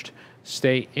discouraged,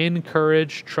 stay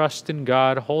encouraged, trust in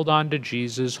God, hold on to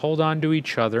Jesus, hold on to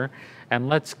each other, and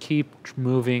let's keep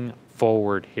moving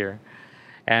forward here.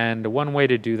 And one way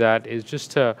to do that is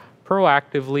just to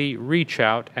proactively reach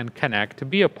out and connect, to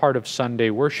be a part of Sunday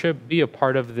worship, be a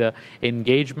part of the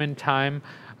engagement time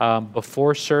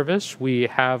before service. We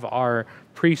have our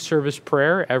pre-service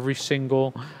prayer every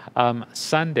single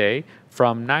Sunday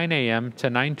from 9 a.m. to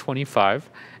 9:25,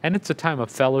 and it's a time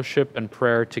of fellowship and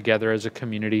prayer together as a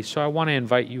community. So I want to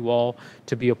invite you all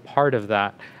to be a part of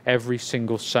that every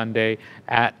single Sunday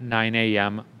at 9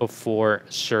 a.m. before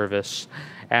service.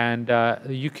 And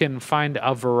you can find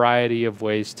a variety of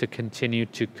ways to continue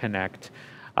to connect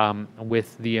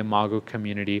with the Imago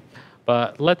community.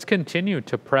 But let's continue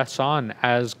to press on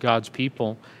as God's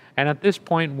people. And at this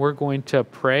point, we're going to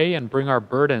pray and bring our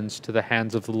burdens to the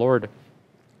hands of the Lord,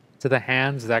 to the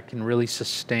hands that can really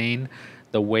sustain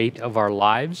the weight of our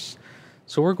lives.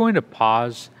 So we're going to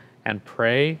pause and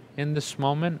pray in this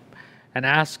moment and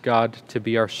ask God to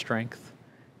be our strength,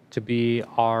 to be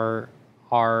our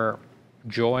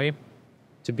joy,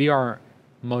 to be our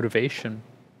motivation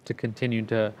to continue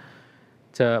to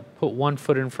put one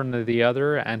foot in front of the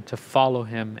other and to follow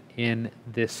Him in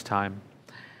this time.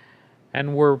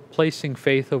 And we're placing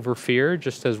faith over fear,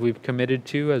 just as we've committed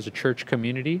to as a church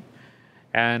community.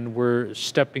 And we're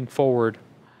stepping forward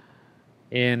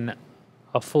in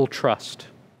a full trust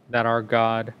that our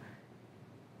God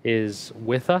is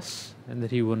with us and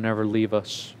that He will never leave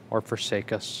us or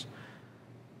forsake us.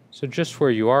 So just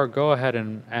where you are, go ahead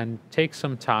and take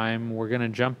some time. We're going to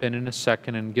jump in a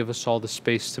second and give us all the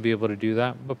space to be able to do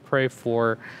that. But pray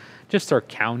for just our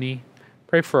county,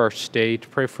 pray for our state,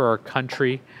 pray for our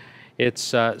country.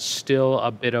 It's still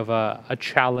a bit of a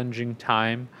challenging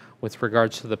time with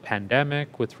regards to the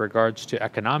pandemic, with regards to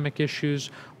economic issues,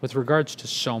 with regards to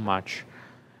so much.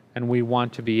 And we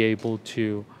want to be able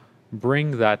to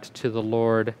bring that to the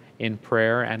Lord in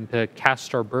prayer and to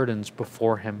cast our burdens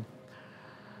before Him.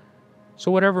 So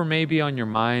whatever may be on your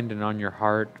mind and on your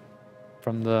heart,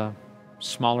 from the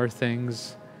smaller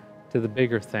things to the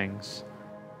bigger things,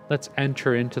 let's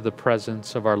enter into the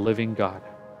presence of our living God.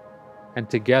 And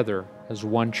together, as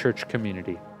one church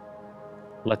community,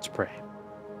 let's pray.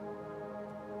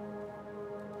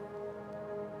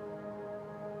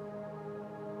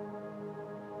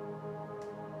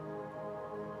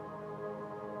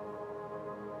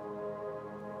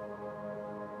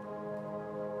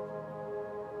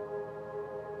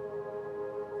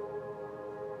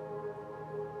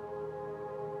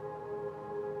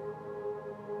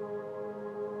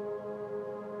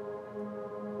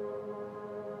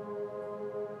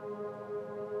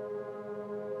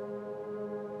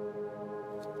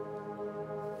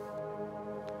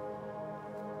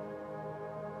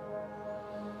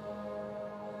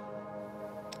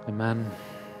 Amen.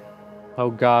 O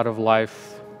God of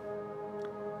life,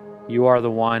 You are the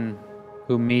one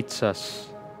who meets us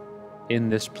in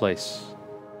this place.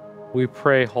 We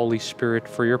pray, Holy Spirit,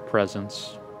 for Your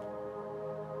presence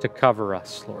to cover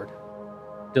us, Lord.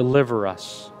 Deliver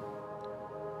us.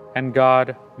 And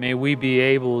God, may we be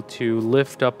able to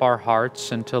lift up our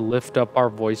hearts and to lift up our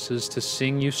voices, to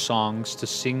sing You songs, to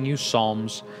sing You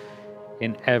psalms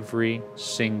in every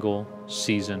single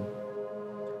season.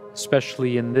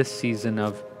 Especially in this season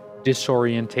of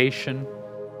disorientation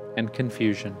and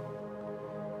confusion.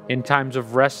 In times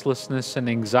of restlessness and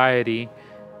anxiety,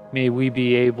 may we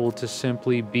be able to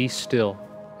simply be still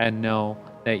and know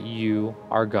that You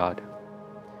are God.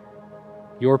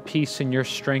 Your peace and Your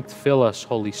strength fill us,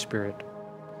 Holy Spirit.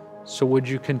 So would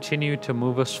You continue to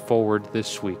move us forward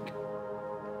this week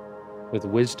with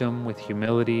wisdom, with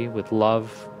humility, with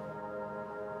love,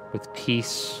 with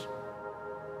peace.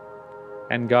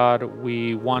 And God,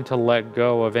 we want to let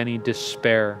go of any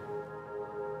despair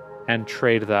and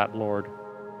trade that, Lord,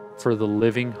 for the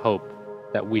living hope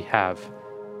that we have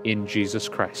in Jesus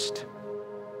Christ.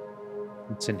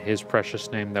 It's in His precious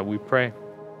name that we pray.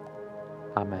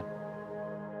 Amen.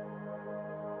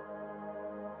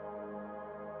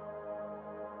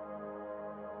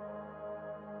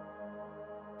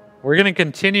 We're going to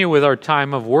continue with our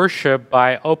time of worship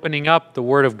by opening up the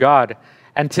Word of God.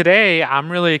 And today,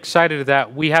 I'm really excited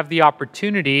that we have the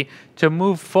opportunity to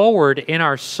move forward in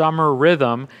our summer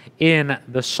rhythm in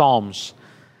the Psalms.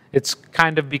 It's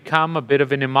kind of become a bit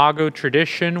of an Imago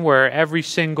tradition where every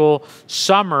single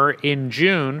summer in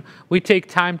June, we take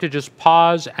time to just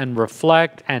pause and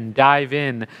reflect and dive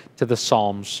in to the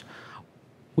Psalms.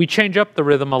 We change up the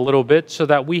rhythm a little bit so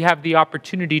that we have the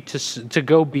opportunity to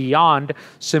go beyond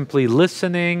simply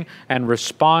listening and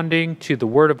responding to the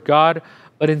Word of God,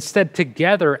 but instead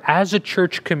together as a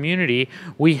church community,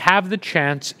 we have the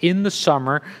chance in the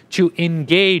summer to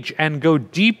engage and go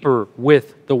deeper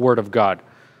with the Word of God,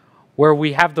 where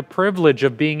we have the privilege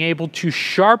of being able to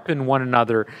sharpen one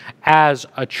another as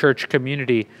a church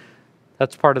community.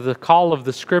 That's part of the call of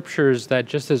the Scriptures, that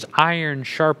just as iron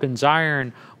sharpens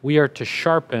iron, we are to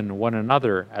sharpen one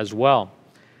another as well.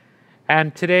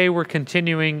 And today we're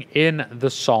continuing in the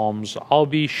Psalms. I'll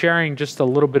be sharing just a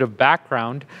little bit of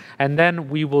background, and then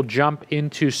we will jump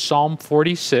into Psalm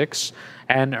 46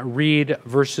 and read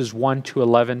verses 1 to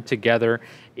 11 together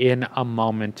in a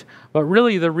moment. But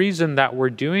really the reason that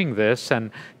we're doing this and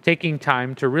taking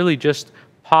time to really just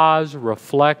pause,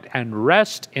 reflect, and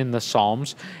rest in the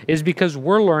Psalms is because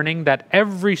we're learning that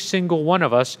every single one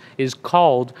of us is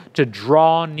called to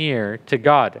draw near to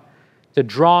God, to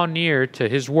draw near to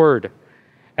His Word.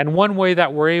 And one way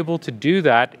that we're able to do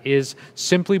that is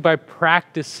simply by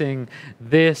practicing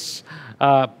this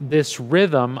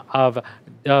rhythm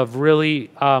of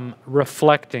really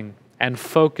reflecting and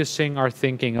focusing our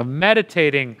thinking, of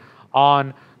meditating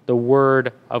on the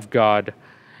Word of God.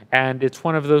 And it's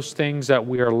one of those things that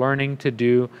we are learning to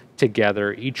do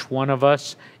together. Each one of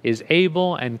us is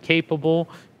able and capable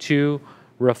to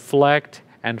reflect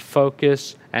and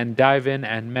focus and dive in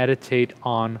and meditate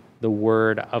on the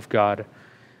Word of God.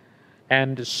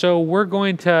 And so we're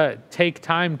going to take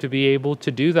time to be able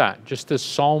to do that. Just as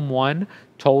Psalm 1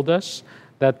 told us,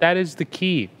 that is the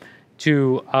key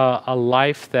to a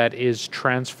life that is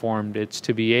transformed. It's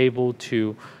to be able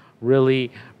to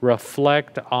really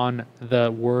reflect on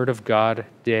the Word of God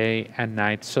day and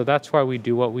night. So that's why we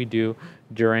do what we do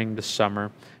during the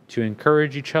summer, to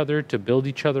encourage each other, to build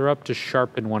each other up, to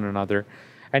sharpen one another.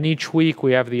 And each week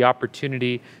we have the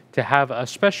opportunity to have a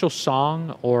special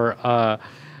song or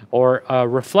a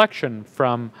reflection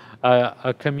from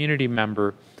a community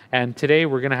member. And today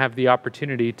we're going to have the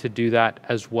opportunity to do that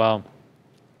as well,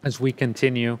 as we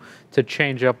continue to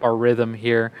change up our rhythm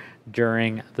here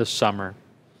during the summer.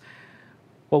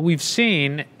 What we've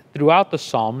seen throughout the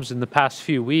Psalms in the past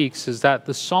few weeks is that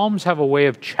the Psalms have a way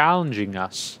of challenging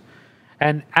us.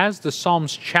 And as the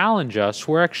Psalms challenge us,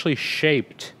 we're actually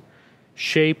shaped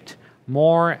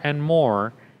more and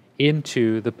more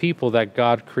into the people that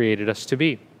God created us to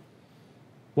be.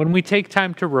 When we take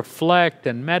time to reflect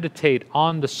and meditate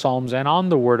on the Psalms and on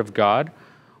the Word of God,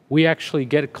 we actually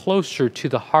get closer to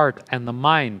the heart and the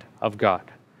mind of God.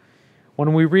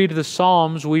 When we read the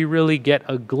Psalms, we really get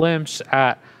a glimpse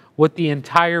at what the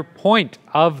entire point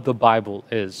of the Bible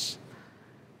is: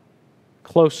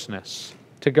 closeness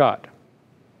to God.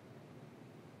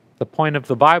 The point of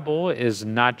the Bible is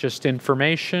not just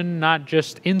information, not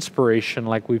just inspiration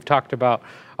like we've talked about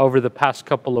over the past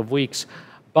couple of weeks,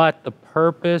 but the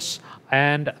purpose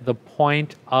and the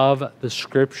point of the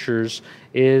Scriptures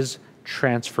is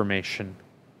transformation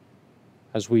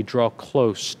as we draw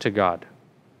close to God.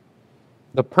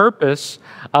 The purpose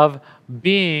of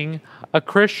being a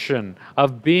Christian,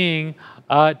 of being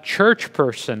a church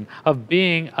person, of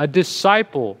being a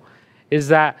disciple, is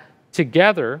that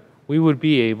together we would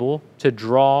be able to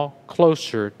draw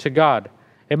closer to God.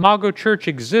 Imago Church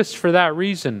exists for that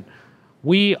reason.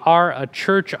 We are a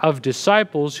church of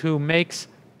disciples who makes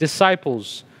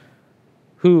disciples,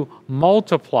 who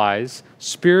multiplies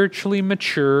spiritually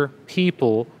mature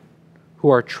people who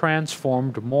are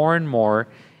transformed more and more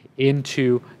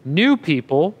into new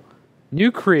people, new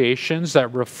creations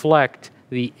that reflect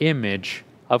the image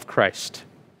of Christ.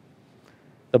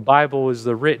 The Bible is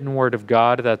the written Word of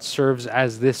God that serves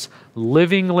as this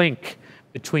living link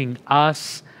between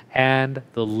us and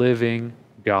the living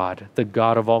God, the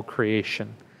God of all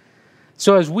creation.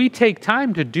 So as we take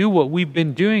time to do what we've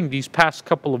been doing these past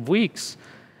couple of weeks,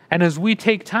 and as we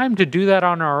take time to do that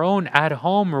on our own at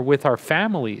home or with our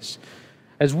families,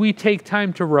 as we take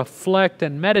time to reflect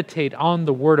and meditate on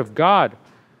the Word of God,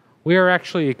 we are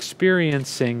actually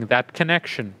experiencing that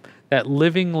connection, that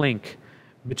living link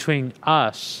between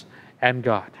us and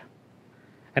God.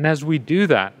 And as we do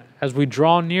that, as we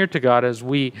draw near to God, as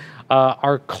we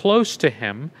are close to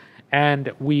Him,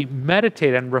 and we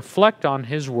meditate and reflect on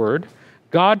His Word,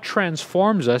 God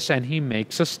transforms us and He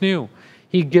makes us new.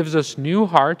 He gives us new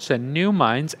hearts and new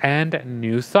minds and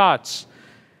new thoughts.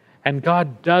 And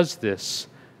God does this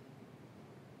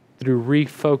through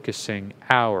refocusing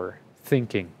our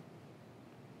thinking.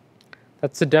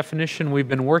 That's the definition we've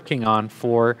been working on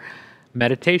for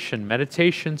meditation.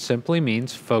 Meditation simply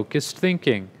means focused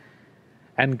thinking.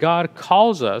 And God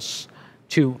calls us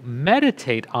to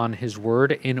meditate on His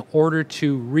Word in order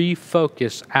to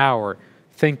refocus our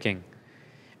thinking.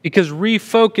 Because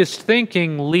refocused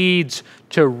thinking leads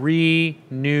to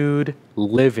renewed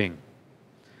living.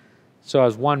 So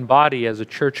as one body, as a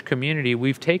church community,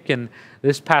 we've taken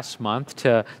this past month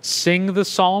to sing the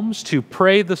Psalms, to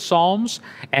pray the Psalms,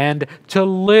 and to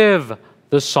live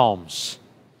the Psalms.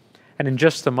 And in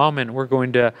just a moment, we're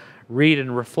going to read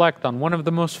and reflect on one of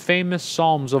the most famous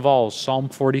Psalms of all, Psalm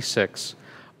 46.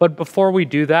 But before we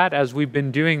do that, as we've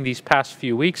been doing these past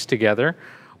few weeks together,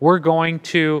 we're going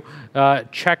to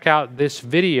check out this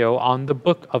video on the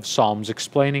book of Psalms,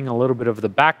 explaining a little bit of the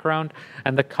background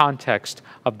and the context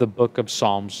of the book of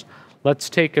Psalms. Let's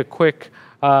take a quick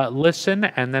listen,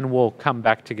 and then we'll come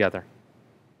back together.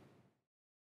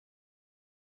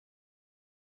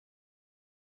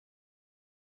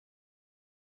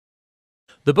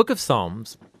 The Book of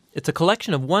Psalms, it's a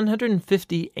collection of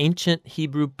 150 ancient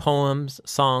Hebrew poems,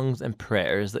 songs, and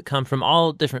prayers that come from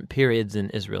all different periods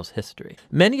in Israel's history.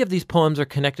 Many of these poems are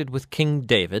connected with King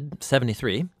David,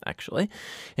 73 actually,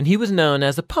 and he was known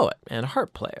as a poet and a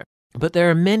harp player. But there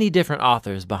are many different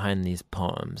authors behind these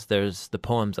poems. There's the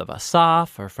poems of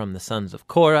Asaph, or from the sons of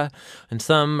Korah, and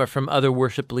some are from other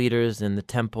worship leaders in the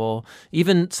temple.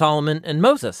 Even Solomon and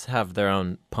Moses have their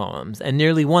own poems, and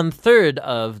nearly 1/3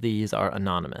 of these are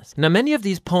anonymous. Now, many of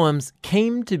these poems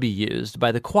came to be used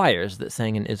by the choirs that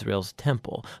sang in Israel's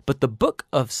temple, but the Book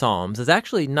of Psalms is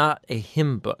actually not a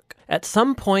hymn book. At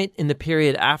some point in the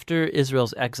period after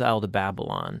Israel's exile to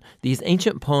Babylon, these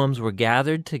ancient poems were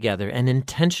gathered together and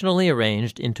intentionally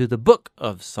arranged into the Book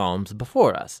of Psalms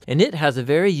before us. And it has a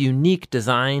very unique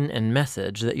design and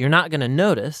message that you're not going to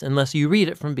notice unless you read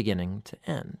it from beginning to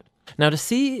end. Now, to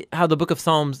see how the Book of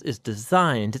Psalms is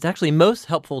designed, it's actually most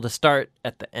helpful to start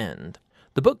at the end.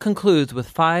 The book concludes with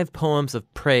 5 poems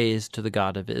of praise to the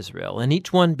God of Israel, and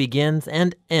each one begins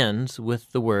and ends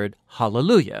with the word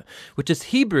hallelujah, which is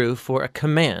Hebrew for a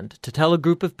command to tell a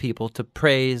group of people to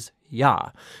praise Yah,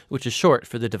 which is short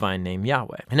for the divine name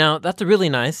Yahweh. Now, that's a really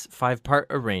nice 5-part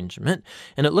arrangement,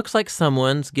 and it looks like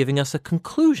someone's giving us a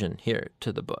conclusion here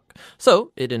to the book.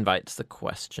 So it invites the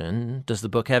question, does the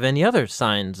book have any other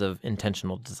signs of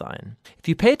intentional design? If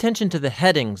you pay attention to the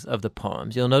headings of the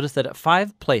poems, you'll notice that at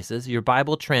 5 places, your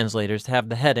Bible translators have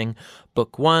the heading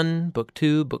Book 1, Book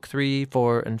 2, Book 3,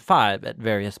 4, and 5 at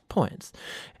various points,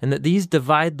 and that these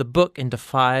divide the book into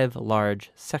 5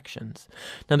 large sections.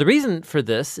 Now, the reason for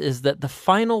this is that the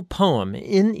final poem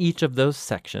in each of those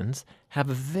sections have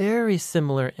a very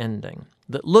similar ending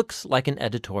that looks like an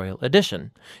editorial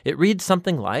addition. It reads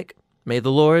something like, "May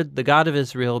the Lord, the God of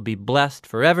Israel, be blessed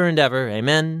forever and ever.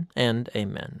 Amen and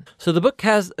amen." So the book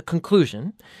has a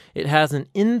conclusion. It has an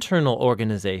internal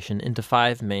organization into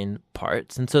 5 main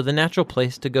parts. And so the natural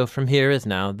place to go from here is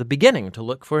now the beginning, to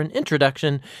look for an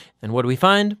introduction. And what do we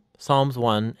find? Psalms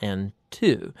 1 and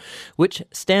 2, which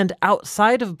stand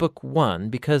outside of Book 1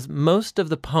 because most of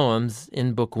the poems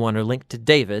in Book 1 are linked to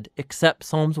David, except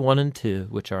Psalms 1 and 2,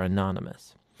 which are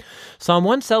anonymous. Psalm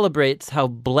 1 celebrates how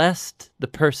blessed the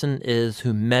person is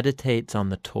who meditates on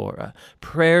the Torah,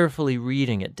 prayerfully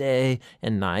reading it day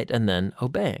and night and then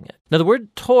obeying it. Now, the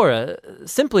word Torah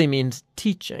simply means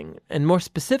teaching, and more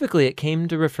specifically, it came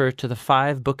to refer to the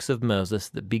 5 books of Moses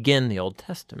that begin the Old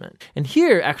Testament. And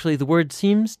here, actually, the word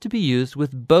seems to be used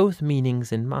with both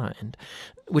meanings in mind,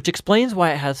 which explains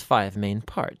why it has 5 main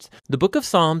parts. The book of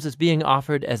Psalms is being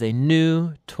offered as a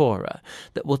new Torah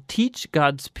that will teach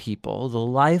God's people the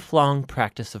lifelong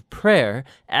practice of prayer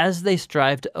as they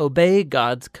strive to obey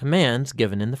God's commands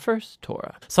given in the first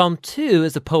Torah. Psalm 2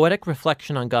 is a poetic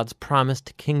reflection on God's promise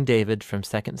to King David from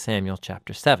 2 Samuel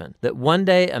chapter 7, that one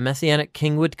day a messianic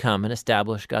king would come and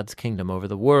establish God's kingdom over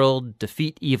the world,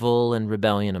 defeat evil and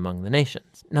rebellion among the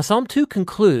nations. Now, Psalm 2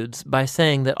 concludes by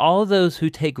saying that all those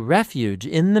who take refuge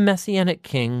in the messianic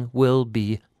king will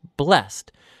be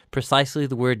blessed, precisely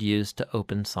the word used to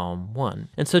open Psalm 1.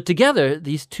 And so together,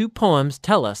 these 2 poems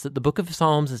tell us that the book of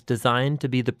Psalms is designed to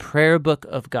be the prayer book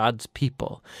of God's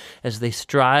people as they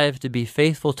strive to be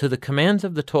faithful to the commands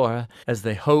of the Torah, as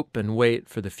they hope and wait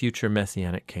for the future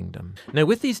messianic kingdom. Now,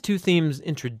 with these 2 themes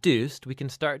introduced, we can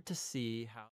start to see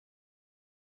how...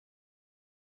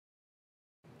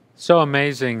 So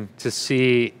amazing to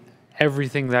see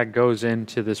everything that goes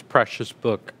into this precious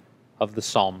book of the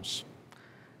Psalms.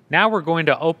 Now we're going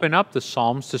to open up the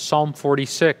Psalms to Psalm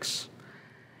 46.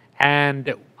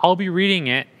 And I'll be reading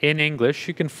it in English.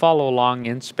 You can follow along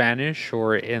in Spanish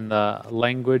or in the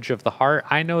language of the heart.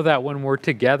 I know that when we're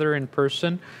together in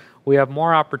person, we have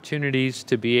more opportunities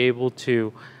to be able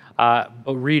to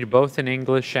read both in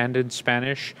English and in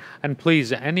Spanish. And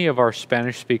please, any of our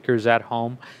Spanish speakers at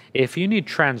home, if you need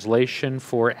translation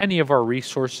for any of our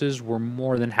resources, we're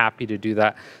more than happy to do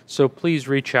that. So please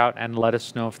reach out and let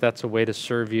us know if that's a way to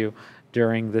serve you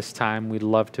during this time. We'd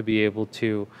love to be able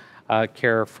to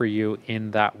care for you in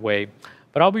that way.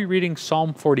 But I'll be reading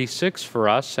Psalm 46 for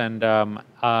us, and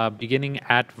beginning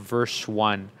at verse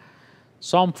 1.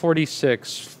 Psalm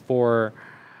 46,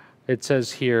 it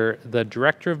says here, the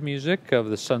director of music of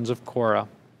the sons of Korah.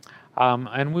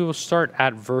 And we will start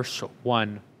at verse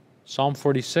 1. Psalm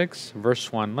 46,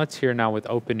 verse 1. Let's hear now with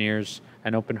open ears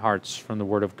and open hearts from the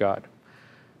Word of God.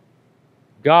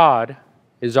 God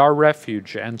is our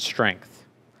refuge and strength,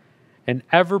 an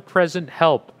ever-present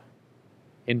help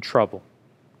in trouble.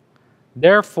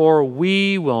 Therefore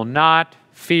we will not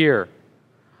fear.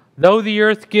 Though the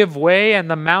earth give way and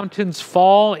the mountains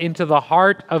fall into the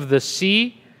heart of the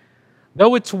sea,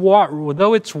 though its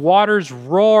waters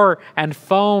roar and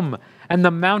foam and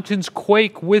the mountains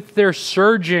quake with their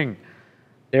surging,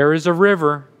 there is a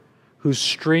river whose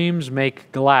streams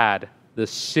make glad the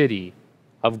city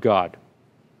of God,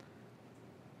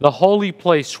 the holy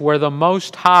place where the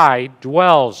Most High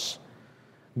dwells.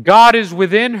 God is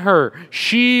within her.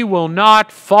 She will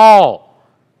not fall.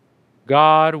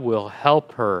 God will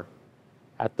help her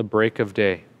at the break of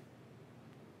day.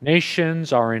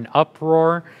 Nations are in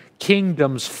uproar.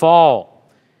 Kingdoms fall.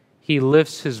 He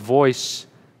lifts his voice.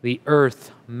 The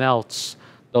earth melts.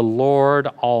 The Lord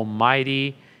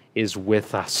Almighty is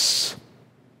with us.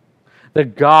 The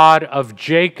God of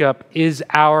Jacob is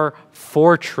our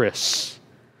fortress.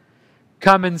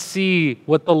 Come and see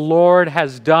what the Lord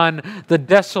has done, the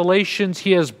desolations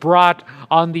he has brought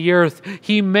on the earth.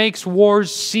 He makes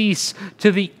wars cease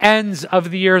to the ends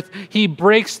of the earth. He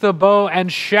breaks the bow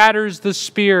and shatters the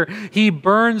spear. He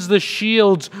burns the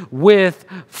shields with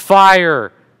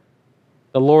fire.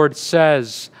 The Lord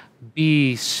says,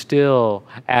 "Be still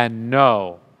and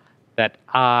know that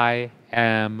I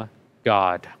am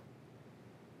God.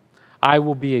 I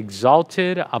will be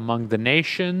exalted among the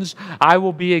nations. I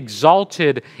will be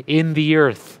exalted in the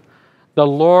earth. The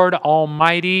Lord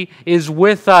Almighty is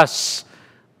with us.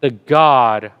 The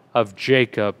God of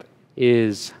Jacob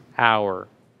is our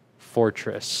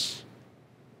fortress."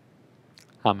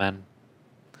 Amen.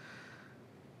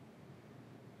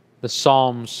 The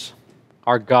Psalms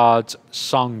are God's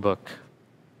songbook.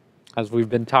 As we've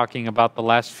been talking about the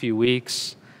last few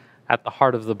weeks, at the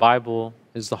heart of the Bible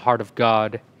is the heart of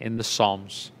God in the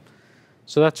Psalms.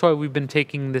 So that's why we've been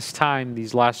taking this time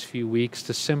these last few weeks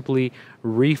to simply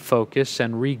refocus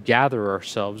and regather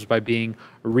ourselves by being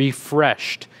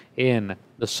refreshed in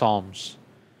the Psalms.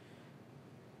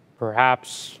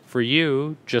 Perhaps for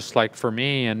you, just like for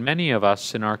me and many of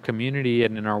us in our community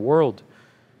and in our world,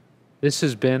 this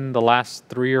has been the last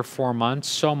 3 or 4 months.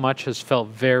 So much has felt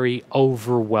very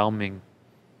overwhelming.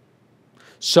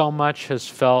 So much has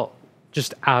felt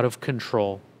just out of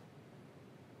control.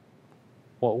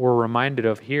 What we're reminded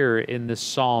of here in this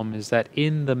psalm is that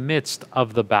in the midst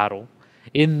of the battle,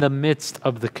 in the midst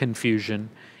of the confusion,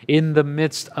 in the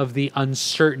midst of the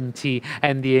uncertainty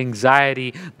and the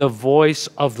anxiety, the voice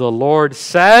of the Lord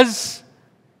says,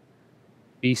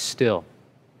 "Be still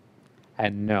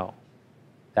and know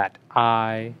that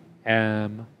I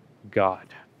am God."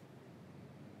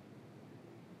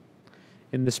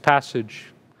 In this passage,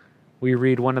 we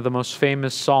read one of the most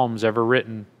famous psalms ever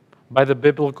written by the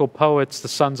biblical poets, the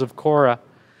sons of Korah.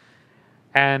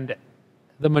 And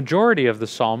the majority of the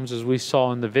psalms, as we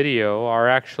saw in the video, are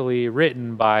actually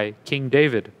written by King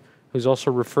David, who's also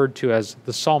referred to as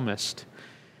the psalmist.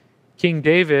 King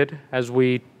David, as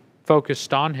we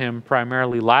focused on him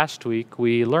primarily last week,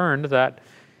 we learned that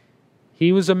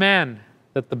he was a man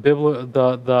that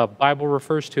the Bible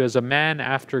refers to as a man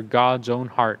after God's own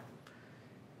heart.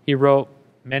 He wrote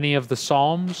many of the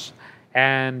Psalms,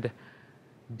 and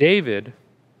David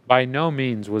by no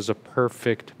means was a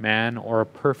perfect man or a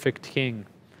perfect king.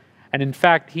 And in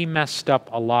fact, he messed up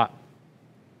a lot.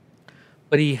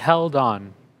 But he held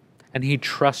on, and he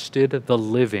trusted the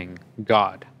living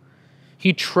God.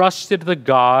 He trusted the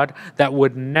God that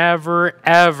would never,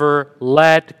 ever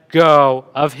let go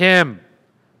of him.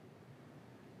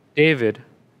 David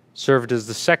served as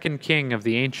the second king of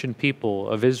the ancient people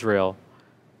of Israel.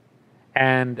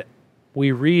 And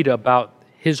we read about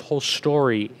his whole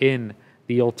story in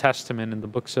the Old Testament, in the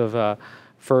books of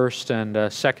 1st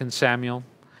and 2nd Samuel.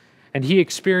 And he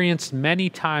experienced many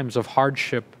times of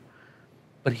hardship,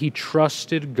 but he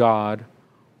trusted God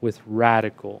with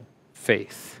radical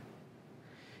faith.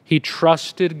 He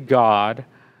trusted God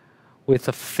with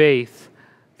a faith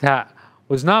that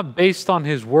was not based on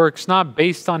his works, not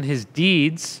based on his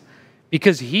deeds,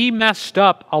 because he messed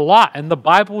up a lot, and the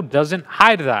Bible doesn't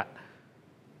hide that.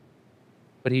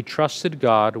 But he trusted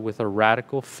God with a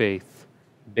radical faith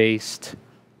based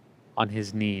on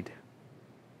his need,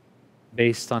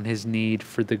 based on his need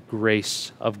for the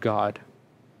grace of God.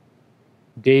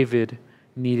 David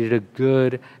needed a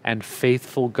good and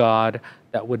faithful God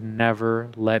that would never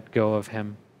let go of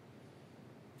him.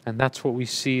 And that's what we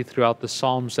see throughout the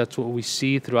Psalms. That's what we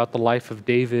see throughout the life of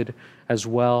David as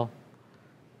well.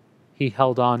 He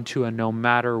held on to a no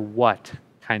matter what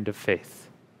kind of faith.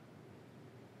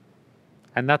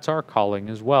 And that's our calling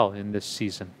as well in this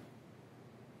season.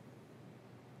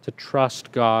 To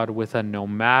trust God with a no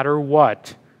matter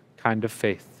what kind of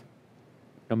faith.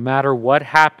 No matter what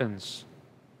happens,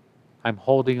 I'm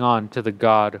holding on to the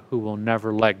God who will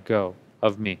never let go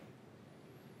of me.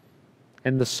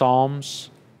 In the Psalms,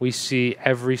 we see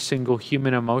every single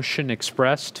human emotion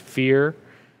expressed: fear,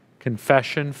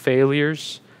 confession,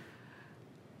 failures,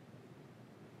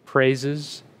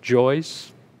 praises,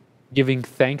 joys, giving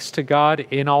thanks to God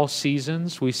in all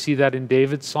seasons. We see that in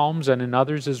David's Psalms and in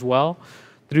others as well.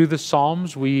 Through the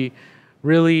Psalms, we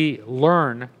really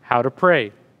learn how to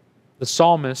pray. The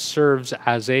psalmist serves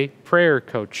as a prayer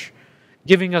coach,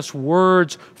 giving us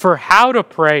words for how to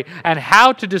pray and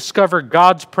how to discover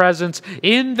God's presence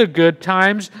in the good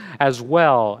times as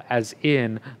well as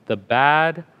in the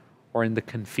bad or in the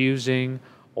confusing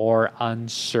or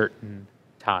uncertain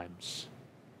times.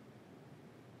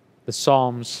 The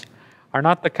Psalms are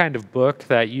not the kind of book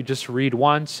that you just read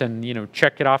once and,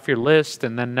 check it off your list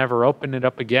and then never open it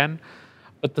up again.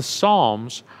 But the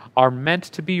Psalms are meant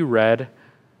to be read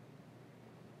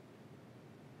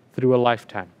through a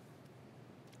lifetime.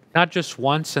 Not just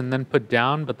once and then put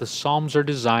down, but the Psalms are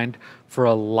designed for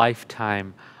a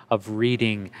lifetime of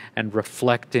reading and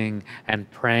reflecting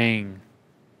and praying.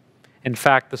 In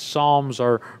fact, the Psalms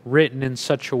are written in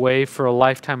such a way for a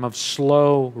lifetime of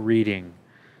slow reading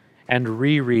and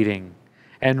rereading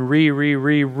and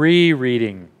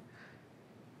rereading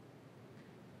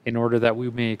in order that we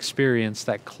may experience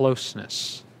that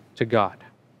closeness to God,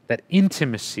 that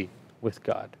intimacy with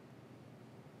God.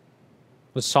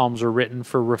 The Psalms are written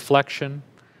for reflection,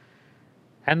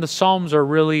 and the Psalms are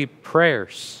really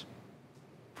prayers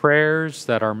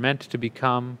that are meant to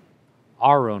become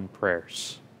our own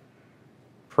prayers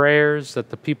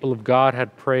that the people of God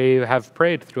have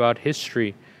prayed throughout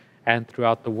history and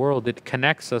throughout the world. It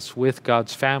connects us with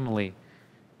God's family.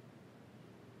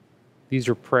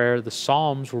 The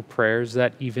Psalms were prayers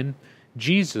that even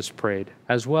Jesus prayed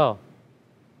as well.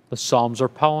 The Psalms are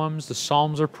poems, the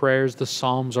Psalms are prayers, the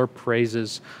Psalms are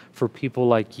praises for people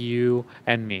like you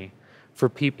and me, for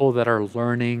people that are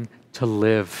learning to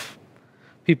live.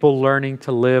 People learning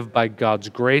to live by God's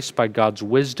grace, by God's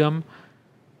wisdom.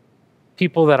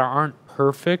 People that aren't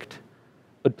perfect,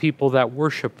 but people that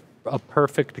worship a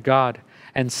perfect God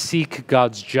and seek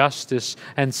God's justice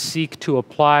and seek to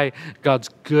apply God's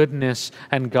goodness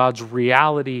and God's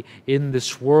reality in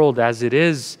this world as it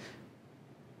is.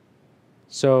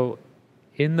 So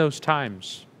in those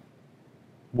times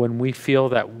when we feel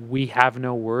that we have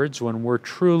no words, when we're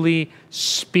truly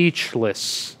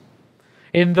speechless,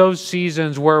 in those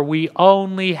seasons where we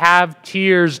only have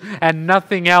tears and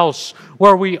nothing else,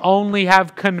 where we only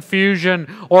have confusion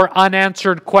or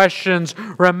unanswered questions,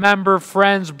 remember,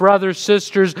 friends, brothers,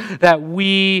 sisters, that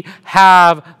we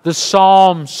have the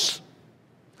Psalms.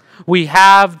 We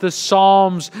have the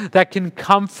Psalms that can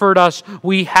comfort us.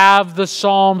 We have the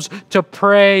Psalms to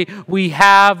pray. We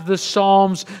have the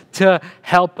Psalms to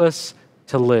help us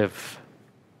to live.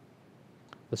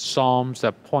 The Psalms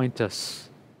that point us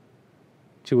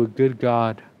to a good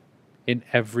God in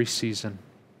every season.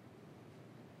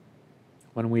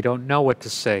 When we don't know what to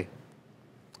say,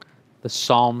 the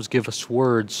Psalms give us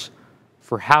words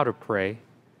for how to pray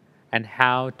and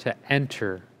how to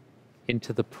enter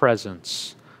into the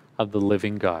presence of the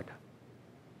living God.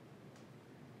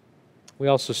 We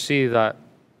also see that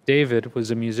David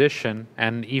was a musician,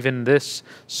 and even this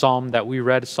psalm that we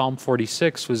read, Psalm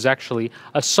 46, was actually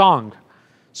a song.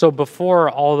 So before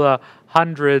all the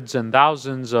hundreds and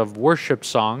thousands of worship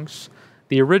songs,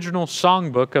 the original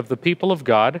songbook of the people of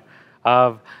God,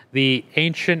 of the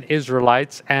ancient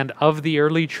Israelites, and of the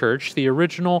early church, the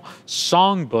original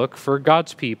songbook for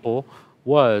God's people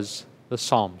was the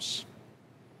Psalms.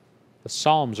 The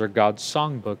Psalms are God's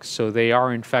songbooks, so they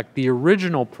are in fact the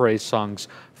original praise songs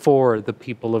for the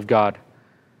people of God.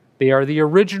 They are the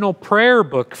original prayer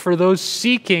book for those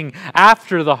seeking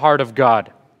after the heart of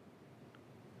God.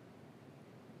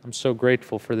 I'm so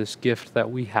grateful for this gift that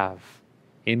we have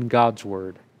in God's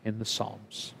Word, in the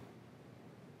Psalms.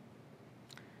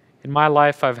 In my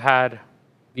life, I've had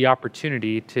the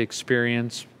opportunity to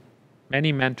experience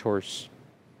many mentors,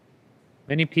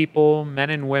 many people,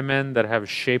 men and women that have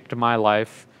shaped my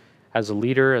life as a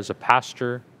leader, as a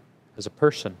pastor, as a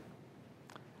person.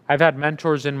 I've had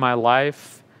mentors in my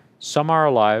life. Some are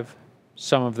alive,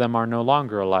 some of them are no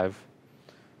longer alive.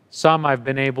 Some I've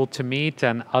been able to meet,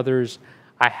 and others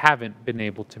I haven't been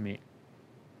able to meet.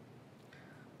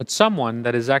 But someone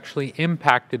that has actually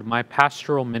impacted my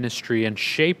pastoral ministry and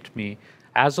shaped me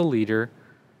as a leader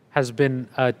has been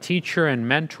a teacher and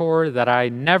mentor that I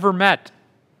never met,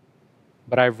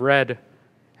 but I've read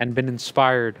and been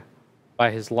inspired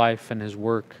by his life and his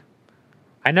work.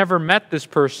 I never met this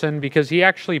person because he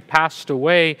actually passed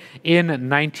away in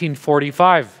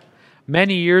 1945,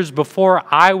 many years before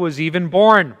I was even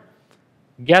born.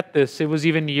 Get this, it was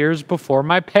even years before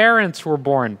my parents were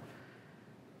born.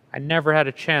 I never had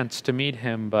a chance to meet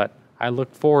him, but I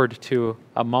look forward to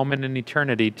a moment in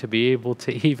eternity to be able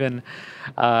to even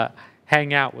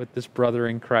hang out with this brother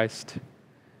in Christ,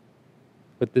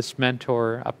 with this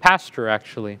mentor, a pastor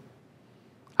actually,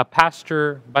 a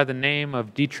pastor by the name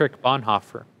of Dietrich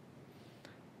Bonhoeffer.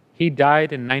 He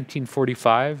died in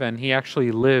 1945, and he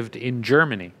actually lived in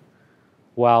Germany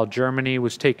while Germany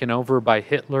was taken over by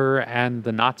Hitler and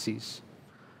the Nazis.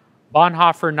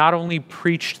 Bonhoeffer not only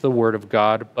preached the Word of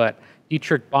God, but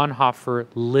Dietrich Bonhoeffer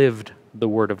lived the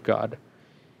Word of God.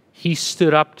 He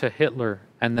stood up to Hitler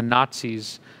and the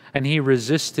Nazis, and he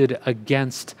resisted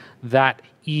against that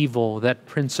evil, that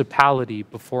principality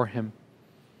before him.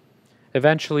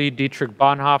 Eventually, Dietrich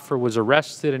Bonhoeffer was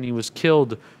arrested and he was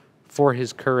killed for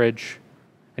his courage,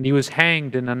 and he was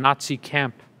hanged in a Nazi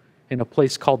camp in a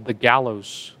place called the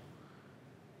Gallows.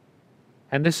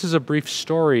 And this is a brief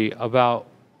story about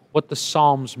what the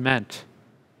Psalms meant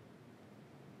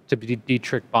to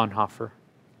Dietrich Bonhoeffer.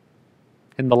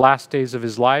 In the last days of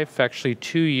his life, actually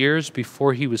 2 years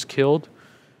before he was killed,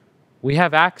 we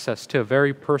have access to a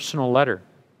very personal letter,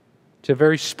 to a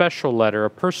very special letter, a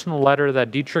personal letter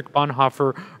that Dietrich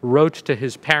Bonhoeffer wrote to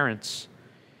his parents.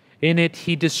 In it,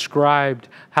 he described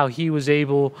how he was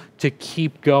able to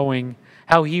keep going,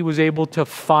 how he was able to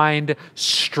find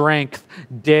strength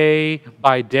day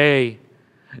by day,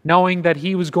 knowing that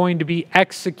he was going to be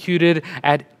executed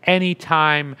at any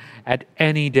time, at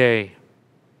any day.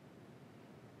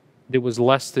 It was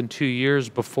less than 2 years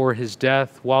before his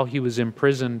death, while he was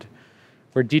imprisoned,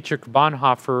 where Dietrich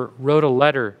Bonhoeffer wrote a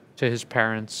letter to his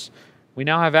parents. We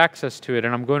now have access to it,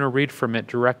 and I'm going to read from it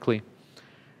directly.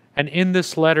 And in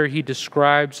this letter, he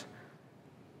describes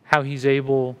how he's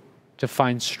able to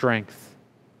find strength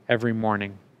every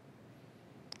morning,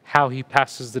 how he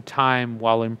passes the time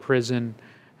while in prison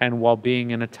and while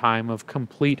being in a time of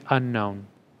complete unknown,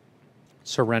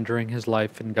 surrendering his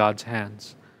life in God's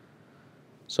hands.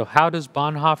 So how does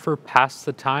Bonhoeffer pass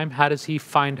the time? How does he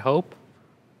find hope?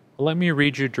 Well, let me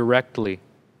read you directly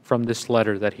from this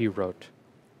letter that he wrote.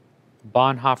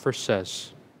 Bonhoeffer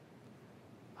says,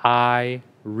 I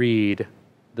read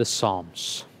the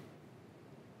Psalms.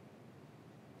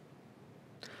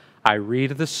 I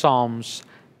read the Psalms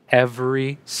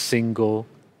every single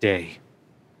day.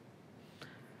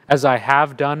 As I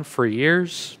have done for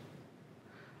years,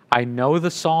 I know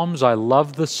the Psalms, I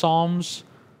love the Psalms,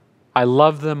 I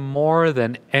love them more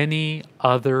than any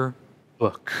other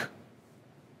book.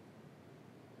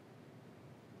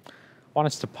 I want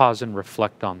us to pause and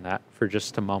reflect on that for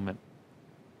just a moment.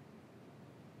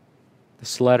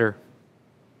 This letter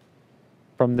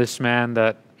from this man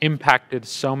that impacted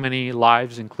so many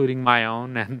lives, including my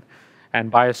own,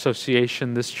 and by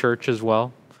association, this church as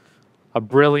well. A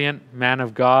brilliant man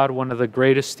of God, one of the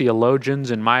greatest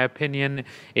theologians, in my opinion,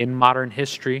 in modern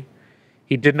history.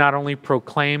 He did not only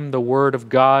proclaim the Word of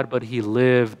God, but he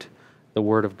lived the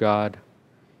Word of God.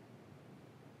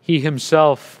 He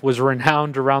himself was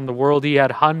renowned around the world. He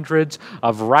had hundreds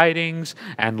of writings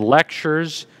and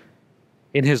lectures.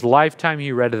 In his lifetime,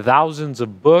 he read thousands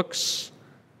of books,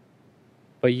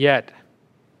 but yet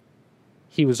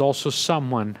he was also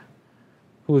someone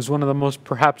who was one of the most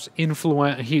perhaps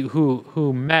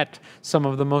who met some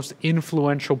of the most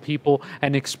influential people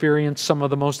and experienced some of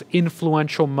the most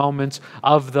influential moments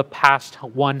of the past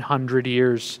 100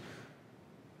 years.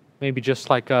 Maybe just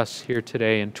like us here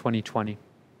today in 2020.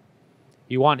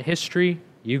 You want history?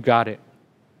 You got it.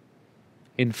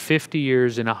 In 50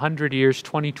 years, in 100 years,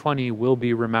 2020 will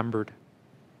be remembered.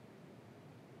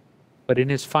 But in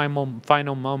his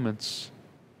final moments,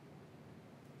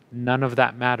 None of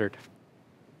that mattered.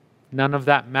 None of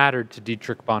that mattered to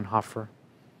Dietrich Bonhoeffer.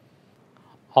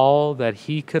 All that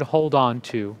he could hold on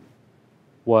to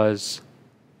was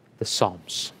the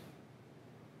Psalms.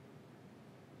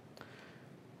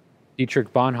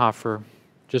 Dietrich Bonhoeffer,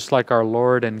 just like our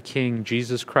Lord and King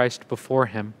Jesus Christ before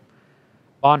him,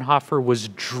 Bonhoeffer was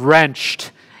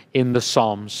drenched in the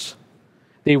Psalms.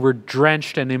 They were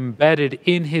drenched and embedded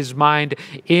in his mind,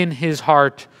 in his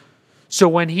heart. So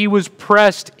when he was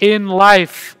pressed in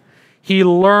life, he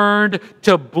learned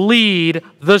to bleed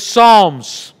the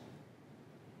Psalms.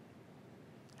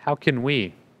 How can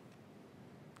we,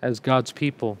 as God's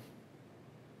people,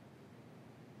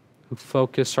 who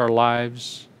focus our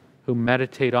lives, who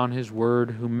meditate on His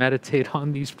Word, who meditate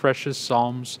on these precious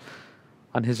Psalms,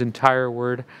 on His entire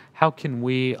Word, how can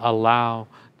we allow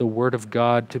the Word of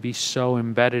God to be so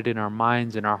embedded in our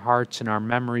minds, in our hearts, in our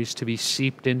memories, to be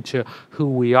seeped into who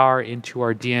we are, into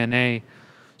our DNA,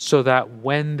 so that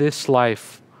when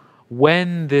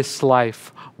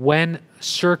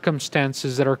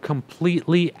circumstances that are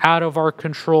completely out of our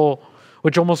control,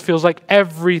 which almost feels like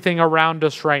everything around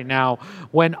us right now,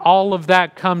 when all of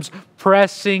that comes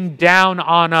pressing down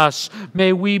on us,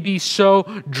 may we be so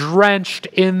drenched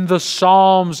in the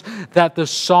Psalms that the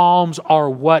Psalms are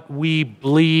what we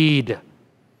bleed.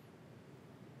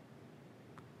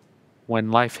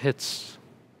 When life hits,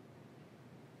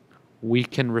 we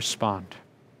can respond.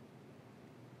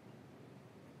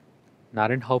 Not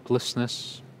in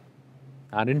hopelessness,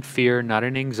 not in fear, not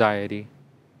in anxiety.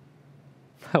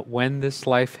 But when this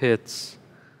life hits,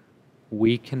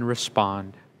 we can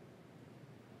respond.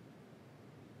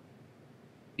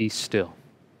 Be still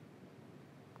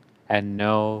and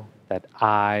know that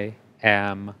I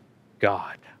am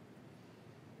God,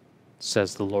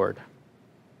 says the Lord.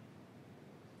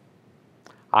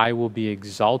 I will be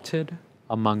exalted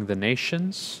among the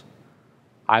nations.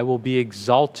 I will be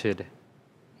exalted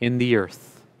in the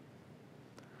earth.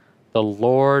 The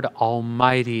Lord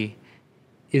Almighty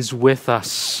is with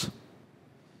us.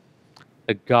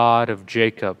 The God of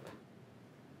Jacob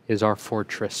is our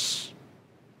fortress.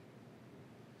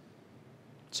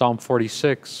 Psalm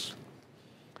 46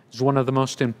 is one of the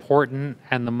most important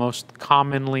and the most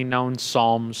commonly known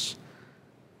psalms.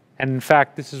 And in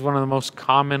fact, this is one of the most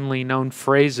commonly known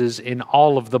phrases in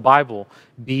all of the Bible.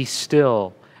 Be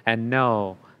still and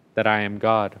know that I am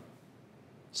God,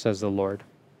 says the Lord.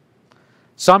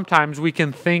 Sometimes we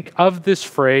can think of this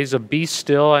phrase of be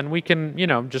still and we can,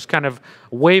 just kind of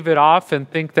wave it off and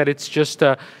think that it's just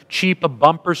a cheap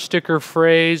bumper sticker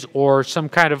phrase or some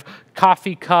kind of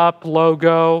coffee cup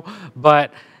logo.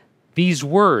 But these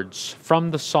words from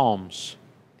the Psalms,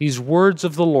 these words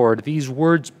of the Lord, these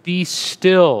words, be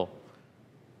still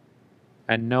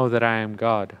and know that I am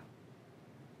God.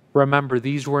 Remember,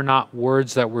 these were not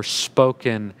words that were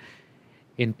spoken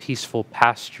in peaceful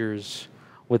pastures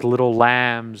with little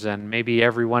lambs and maybe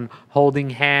everyone holding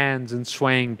hands and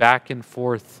swaying back and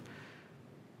forth.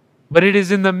 But it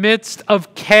is in the midst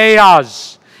of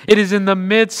chaos. It is in the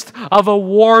midst of a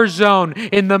war zone,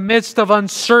 in the midst of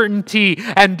uncertainty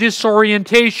and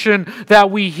disorientation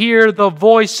that we hear the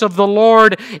voice of the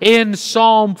Lord in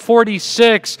Psalm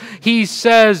 46. He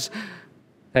says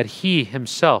that He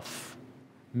Himself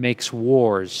makes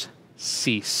wars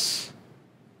cease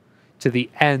to the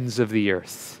ends of the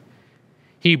earth.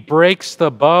 He breaks the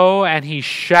bow and He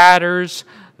shatters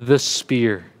the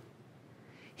spear.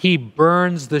 He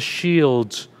burns the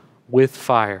shields with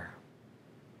fire.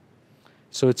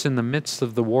 So it's in the midst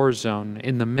of the war zone,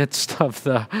 in the midst of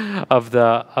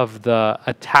the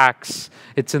attacks,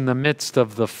 it's in the midst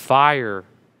of the fire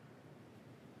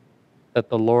that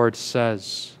the Lord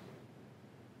says,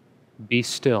 be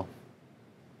still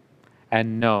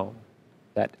and know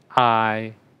that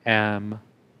I am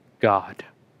God.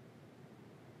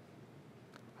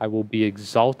 I will be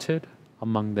exalted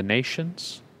among the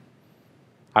nations.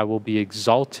 I will be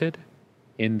exalted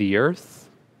in the earth.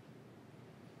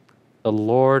 The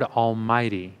Lord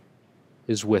Almighty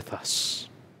is with us.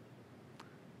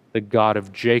 The God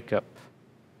of Jacob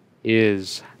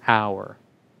is our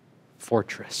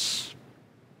fortress.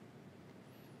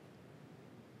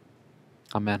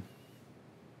 Amen.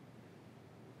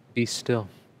 Be still.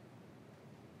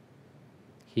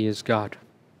 He is God.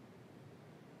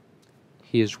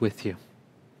 He is with you.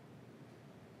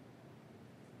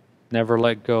 Never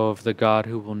let go of the God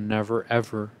who will never,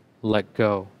 ever let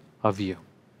go of you.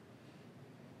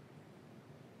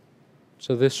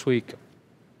 So this week,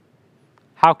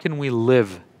 how can we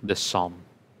live this psalm?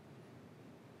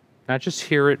 Not just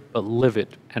hear it, but live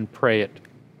it and pray it.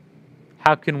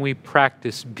 How can we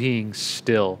practice being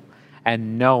still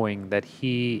and knowing that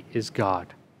He is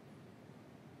God?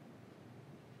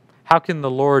 How can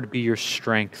the Lord be your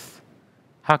strength?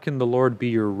 How can the Lord be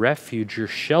your refuge, your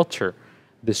shelter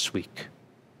this week?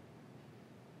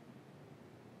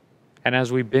 And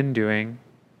as we've been doing,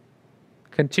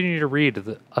 continue to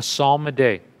read a psalm a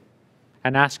day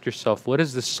and ask yourself, what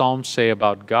does this psalm say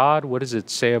about God? What does it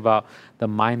say about the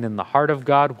mind and the heart of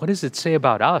God? What does it say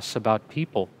about us, about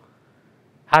people?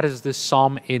 How does this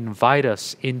psalm invite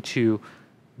us into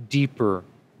deeper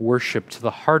worship, to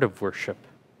the heart of worship?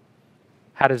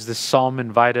 How does this psalm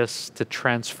invite us to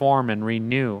transform and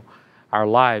renew our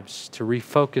lives, to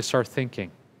refocus our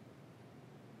thinking?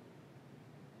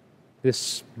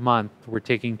 This month, we're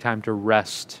taking time to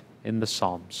rest in the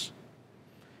Psalms.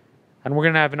 And we're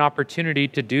going to have an opportunity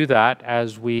to do that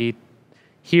as we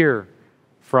hear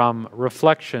from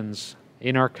reflections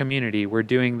in our community. We're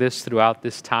doing this throughout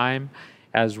this time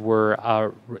as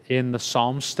we're in the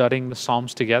Psalms, studying the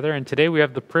Psalms together. And today we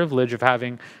have the privilege of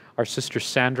having our sister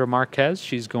Sandra Marquez.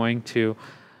 She's going to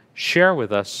share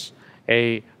with us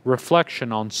a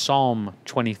reflection on Psalm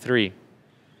 23.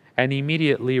 And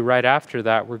immediately right after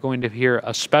that, we're going to hear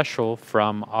a special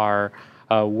from our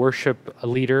worship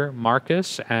leader,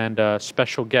 Marcus, and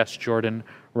special guest, Jordan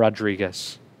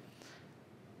Rodriguez.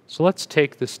 So let's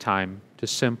take this time to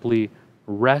simply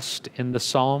rest in the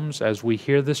Psalms as we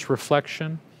hear this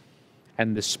reflection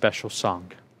and this special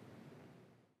song.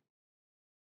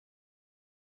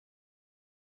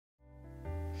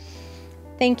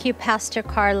 Thank you, Pastor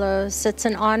Carlos. It's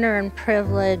an honor and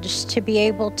privilege to be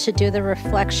able to do the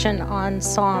reflection on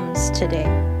Psalms today.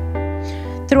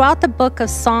 Throughout the book of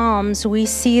Psalms, we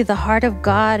see the heart of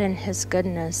God and His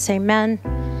goodness. Amen.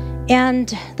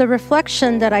 And the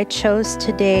reflection that I chose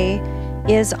today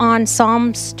is on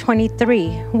Psalms 23,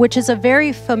 which is a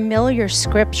very familiar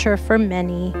scripture for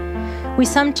many. We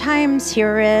sometimes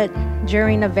hear it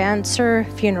during events or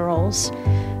funerals,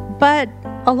 but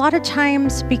a lot of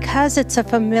times, because it's a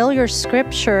familiar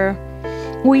scripture,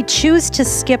 we choose to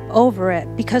skip over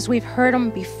it because we've heard them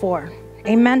before.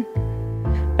 Amen.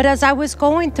 But as I was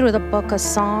going through the book of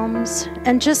Psalms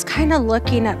and just kind of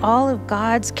looking at all of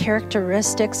God's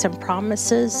characteristics and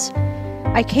promises,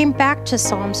 I came back to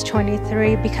Psalms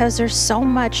 23 because there's so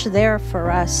much there for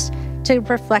us to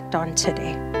reflect on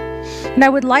today. And I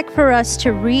would like for us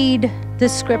to read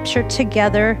this scripture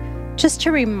together just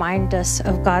to remind us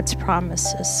of God's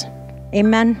promises.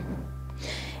 Amen.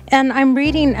 And I'm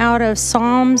reading out of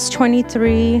Psalms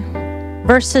 23,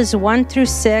 verses 1 through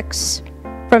 6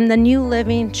 from the New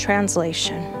Living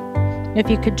Translation. If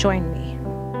you could join me.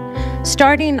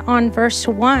 Starting on verse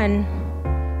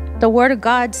 1, the Word of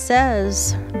God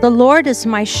says, "The Lord is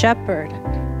my shepherd.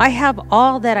 I have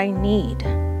all that I need.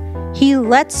 He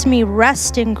lets me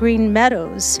rest in green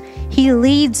meadows. He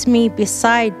leads me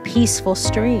beside peaceful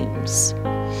streams.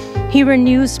 He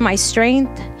renews my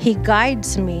strength. He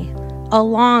guides me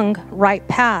along right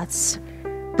paths,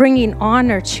 bringing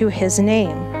honor to His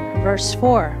name." Verse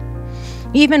 4,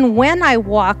 "Even when I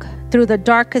walk through the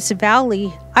darkest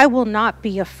valley, I will not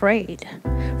be afraid,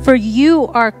 for you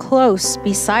are close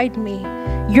beside me.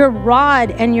 Your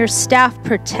rod and your staff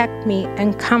protect me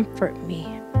and comfort me.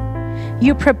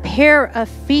 You prepare a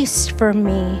feast for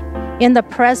me in the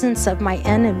presence of my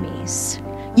enemies.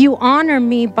 You honor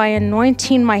me by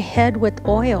anointing my head with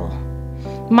oil.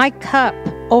 My cup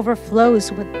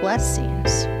overflows with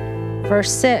blessings."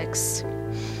 Verse 6,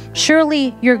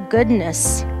 "Surely your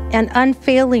goodness and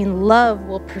unfailing love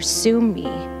will pursue me,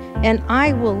 and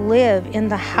I will live in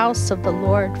the house of the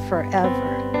Lord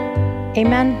forever."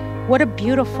 Amen. What a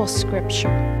beautiful scripture.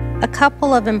 A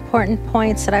couple of important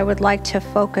points that I would like to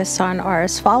focus on are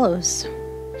as follows.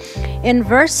 In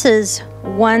verses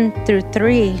 1 through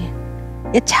 3,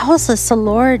 it tells us the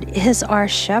Lord is our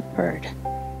shepherd.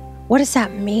 What does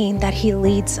that mean? That He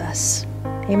leads us.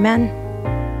 Amen.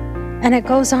 And it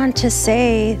goes on to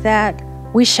say that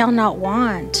we shall not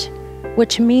want,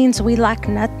 which means we lack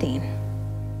nothing.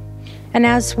 And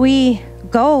as we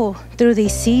go through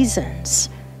these seasons,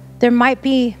 there might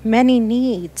be many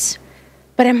needs,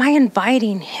 but am I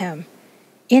inviting Him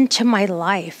into my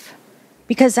life?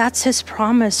 Because that's His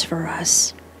promise for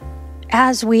us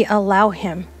as we allow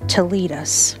Him to lead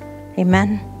us.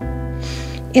 Amen.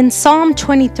 In Psalm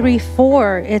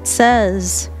 23:4, it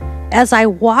says, "As I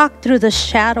walk through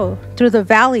the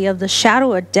valley of the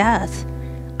shadow of death,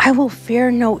 I will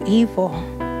fear no evil,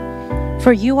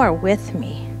 for you are with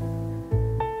me."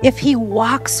 If He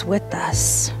walks with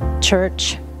us,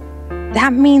 church,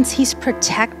 that means He's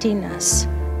protecting us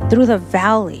through the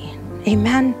valley.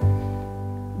 Amen.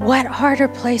 What harder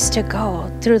place to go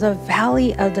through the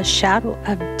valley of the shadow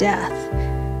of death,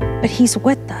 but He's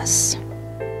with us.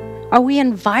 Are we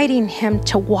inviting Him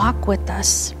to walk with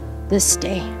us this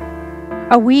day?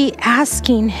 Are we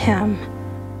asking Him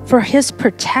for His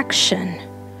protection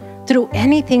through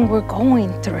anything we're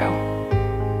going through?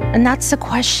 And that's the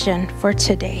question for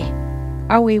today.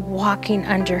 Are we walking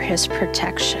under His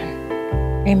protection?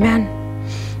 Amen.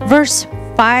 Verse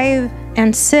 5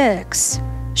 and 6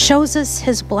 shows us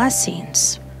His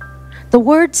blessings. The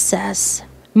word says,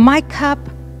 "My cup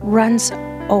runs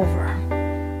over.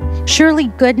 Surely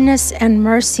goodness and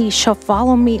mercy shall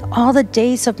follow me all the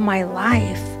days of my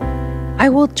life. I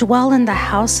will dwell in the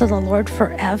house of the Lord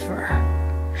forever."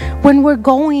 When we're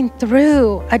going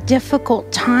through a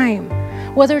difficult time,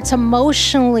 whether it's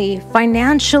emotionally,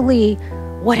 financially,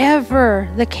 whatever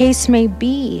the case may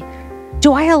be,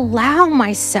 do I allow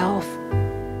myself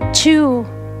to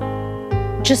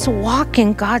just walk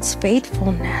in God's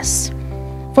faithfulness?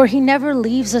 For He never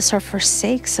leaves us or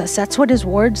forsakes us. That's what His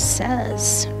word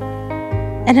says.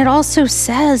 And it also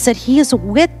says that He is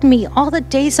with me all the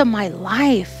days of my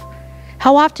life.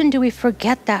 How often do we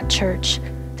forget that, church?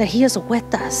 That He is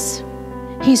with us.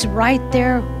 He's right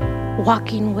there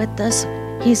walking with us.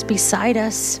 He's beside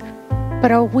us.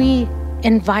 But are we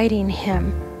inviting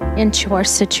Him into our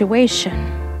situation?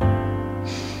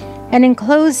 And in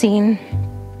closing,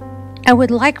 I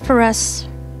would like for us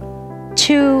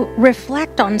to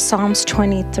reflect on Psalms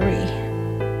 23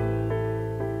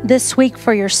 this week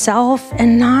for yourself,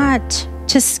 and not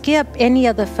to skip any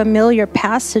of the familiar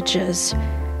passages,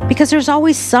 because there's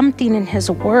always something in His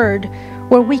word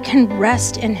where we can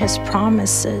rest in His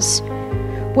promises,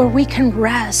 where we can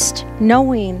rest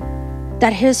knowing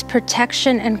that His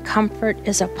protection and comfort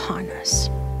is upon us.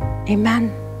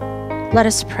 Amen. Let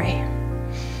us pray.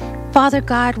 Father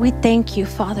God, we thank You,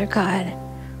 Father God,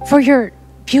 for Your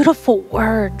beautiful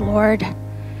word, Lord,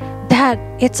 that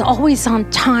it's always on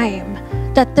time,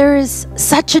 that there is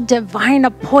such a divine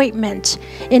appointment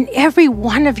in every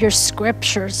one of Your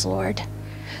scriptures, Lord,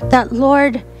 that,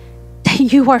 Lord, that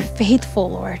You are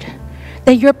faithful, Lord,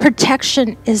 that Your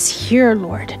protection is here,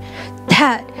 Lord,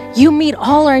 that You meet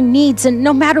all our needs, and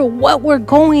no matter what we're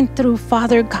going through,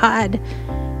 Father God,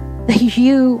 that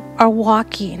You are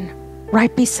walking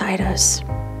right beside us.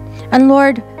 And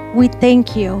Lord, we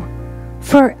thank You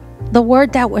for the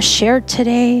word that was shared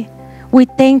today. We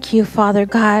thank You, Father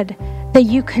God, that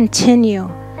You continue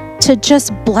to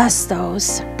just bless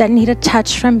those that need a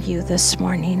touch from You this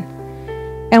morning.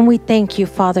 And we thank You,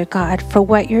 Father God, for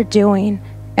what You're doing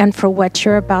and for what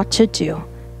You're about to do.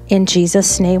 In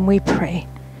Jesus' name we pray.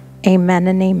 Amen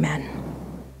and amen.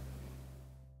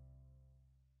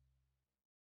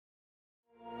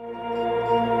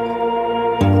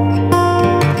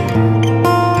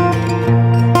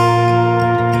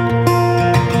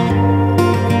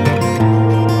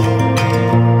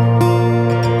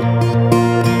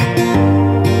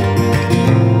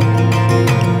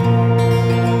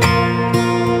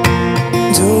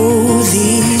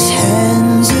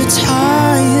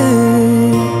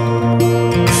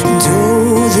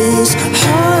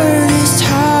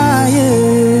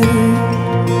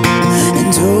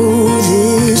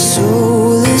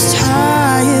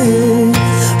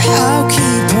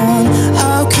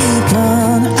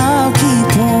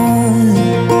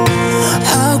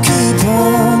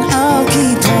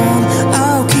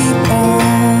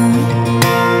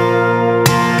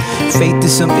 Faith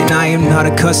is something I am not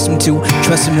accustomed to.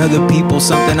 Trusting other people,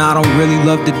 something I don't really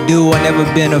love to do. I never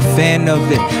been a fan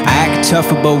of it. I act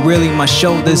tougher, but really my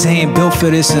shoulders ain't built for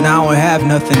this, and I don't have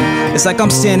nothing. It's like I'm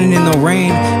standing in the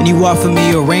rain and you offer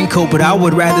me a raincoat, but I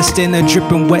would rather stand there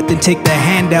dripping wet than take the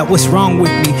hand out. What's wrong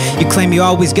with me? You claim you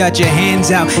always got your hands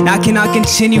out, and I cannot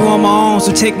continue on my own,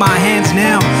 so take my hands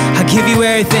now. I give You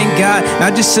everything, God,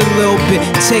 not just a little bit.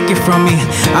 Take it from me.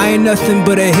 I ain't nothing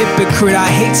but a hypocrite. I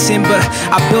hate sin, but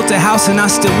I built a house and I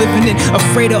still live in it.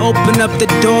 Afraid to open up the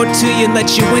door to You,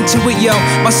 let You into it. Yo,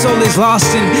 my soul is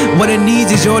lost, and what it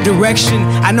needs is Your direction.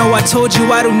 I know I told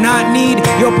you I do not need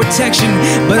Your protection,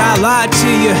 but I lied to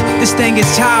you. This thing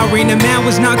is tiring. The man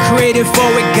was not created for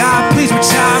it. God, please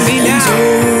retire me now. And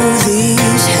oh,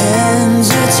 these hands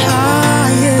are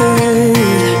tired,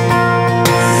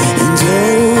 and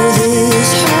oh,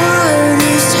 this heart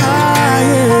is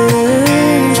tired,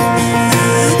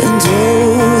 and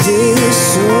oh, this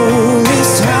soul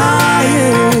is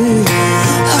tired.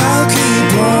 I'll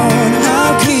keep on,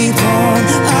 I'll keep on,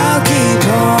 I'll keep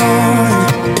on,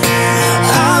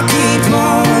 I'll keep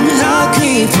on, I'll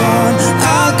keep on,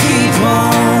 I'll keep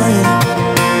on.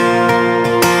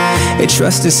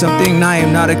 Trust is something I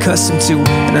am not accustomed to,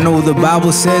 and I know the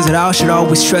Bible says that I should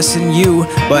always trust in you,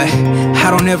 but I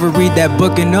don't ever read that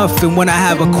book enough. And when I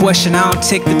have a question, I don't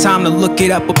take the time to look it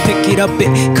up or pick it up.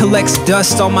 It collects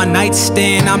dust on my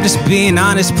nightstand. I'm just being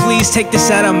honest, please take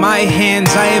this out of my hands.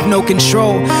 I have no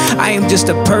control, I am just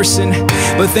a person,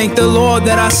 but thank the Lord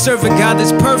that I serve a God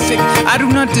that's perfect. I do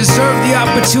not deserve the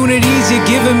opportunities you're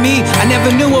giving me. I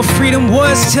never knew what freedom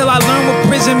was till I learned what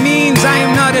prison means. I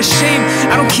am not ashamed,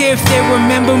 I don't care if they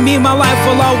remember me. My life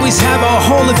will always have a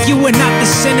hole if you are not the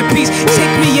centerpiece.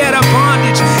 Take me out of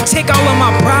bondage, take all of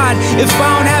my pride. If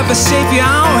I don't have a savior,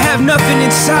 I don't have nothing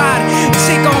inside.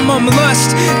 Take all my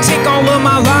lust, take all of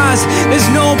my lies. There's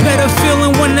no better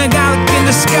feeling when I got in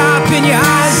the sky up in your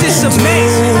eyes. It's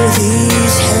amazing. All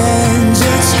these hands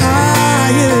are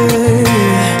tired,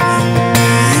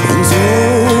 and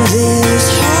all this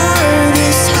heart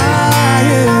is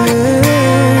tired,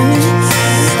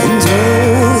 and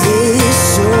all this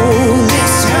soul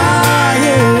is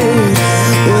tired.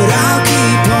 But I'll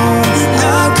keep on,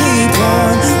 I'll keep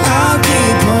on, I'll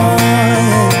keep on,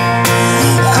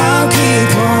 I'll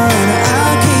keep on,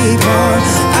 I'll keep on,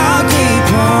 I'll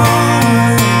keep on.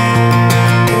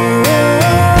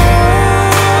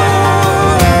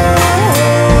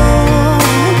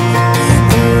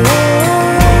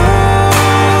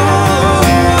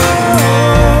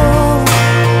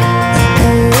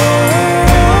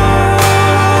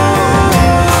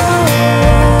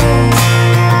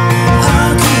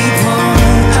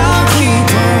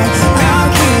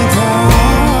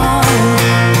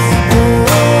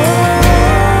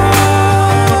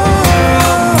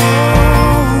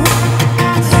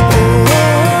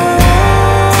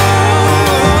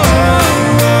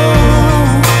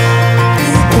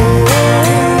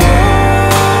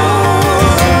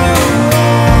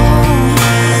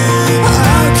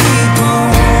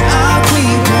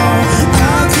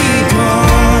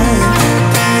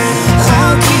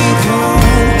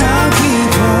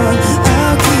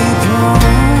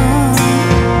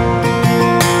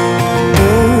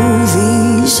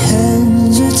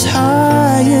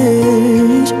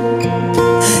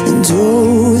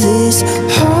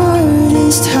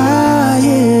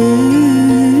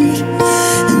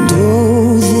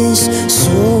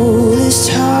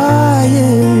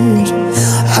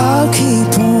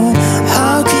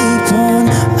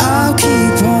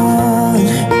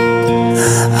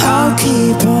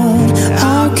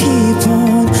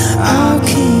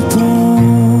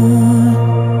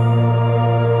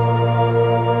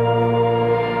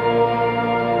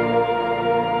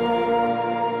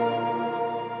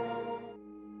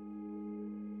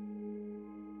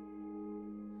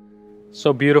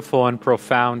 So beautiful and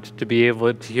profound to be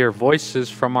able to hear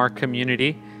voices from our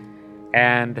community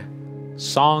and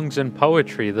songs and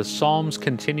poetry. The Psalms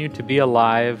continue to be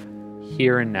alive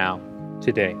here and now,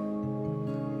 today.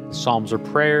 The Psalms are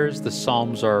prayers, the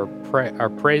Psalms are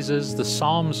praises, the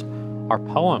Psalms are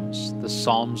poems, the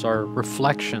Psalms are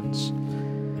reflections.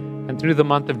 And through the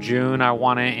month of June, I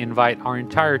want to invite our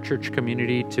entire church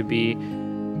community to be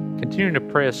continuing to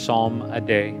pray a psalm a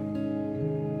day.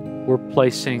 We're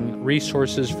placing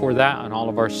resources for that on all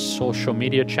of our social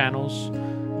media channels,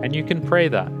 and you can pray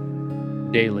that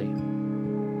daily.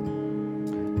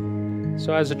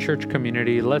 So as a church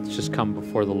community, let's just come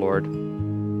before the Lord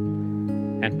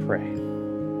and pray.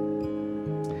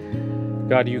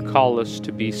 God, you call us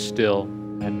to be still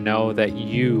and know that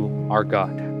you are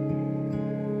God.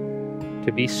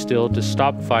 To be still, to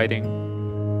stop fighting,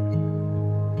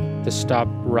 to stop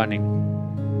running,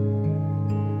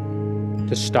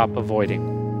 to stop avoiding,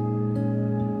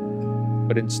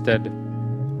 but instead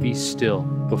be still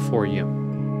before you.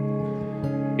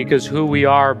 Because who we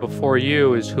are before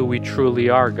you is who we truly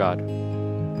are, God.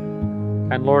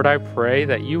 And Lord, I pray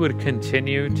that you would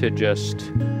continue to just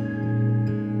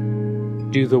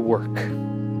do the work.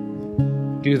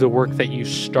 Do the work that you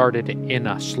started in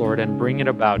us, Lord, and bring it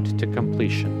about to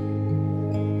completion.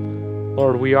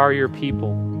 Lord, we are your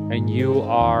people, and you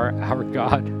are our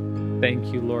God.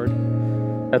 Thank you, Lord,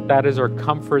 that is our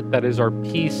comfort, that is our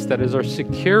peace, that is our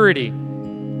security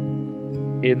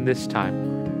in this time.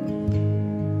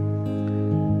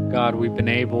 God, we've been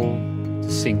able to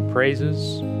sing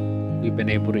praises. We've been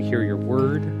able to hear your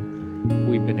word.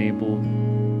 We've been able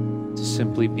to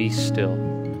simply be still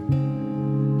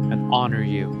and honor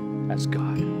you as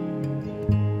God.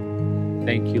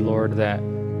 Thank you, Lord, that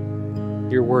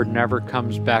your word never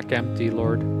comes back empty,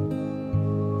 Lord,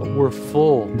 but we're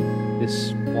full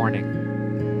this morning.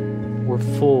 We're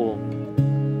full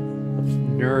of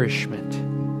nourishment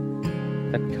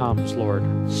that comes, Lord,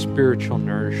 spiritual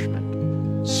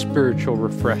nourishment, spiritual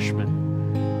refreshment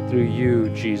through you,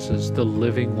 Jesus, the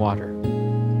living water.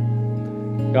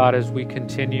 God, as we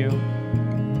continue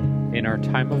in our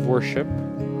time of worship,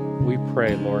 we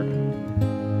pray, Lord,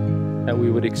 that we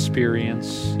would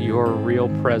experience your real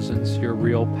presence, your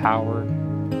real power.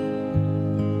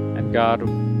 And God,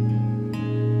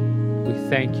 we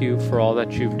thank you for all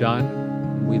that you've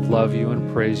done. We love you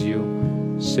and praise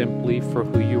you simply for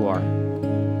who you are.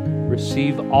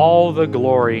 Receive all the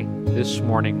glory this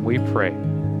morning, we pray.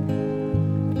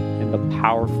 In the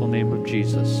powerful name of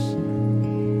Jesus.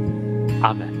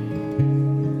 Amen.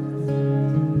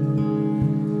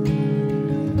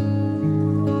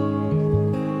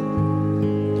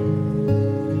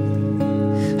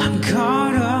 I'm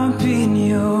caught up in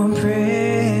your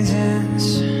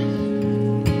presence.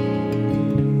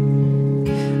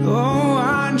 Oh,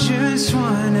 I just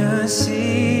wanna sit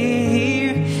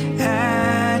here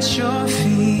at your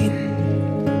feet.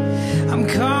 I'm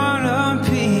caught up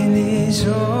in this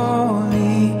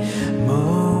holy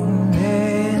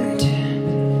moment.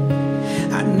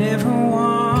 I never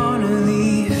wanna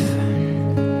leave.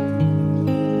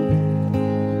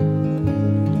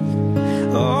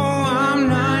 Oh, I'm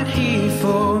not here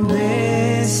for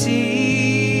blessings.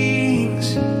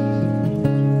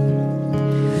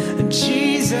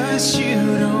 Jesus, you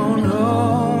don't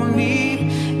owe me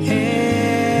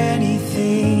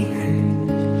anything.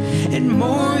 And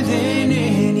more than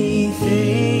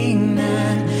anything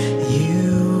that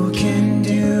you can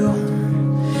do,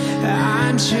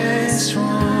 I just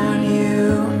want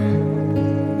you.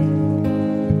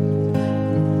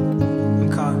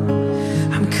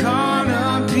 I'm caught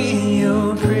up in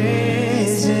your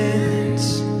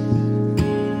presence.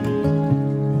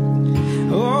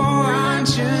 Oh, I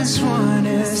just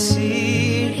wanna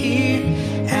sit here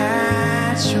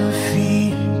at your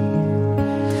feet.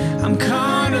 I'm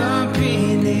caught up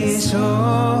in this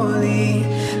holy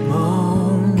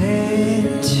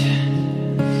moment.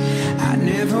 I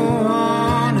never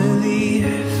wanna leave.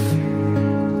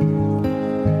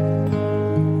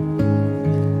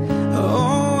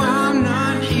 Oh, I'm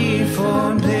not here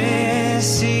for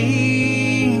blessings.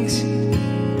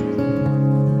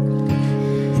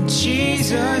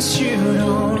 Jesus, you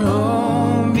don't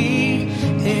owe me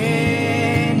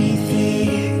anything.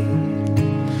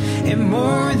 And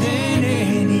more than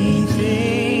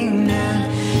anything that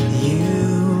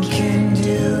you can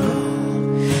do,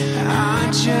 I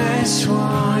just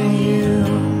want you.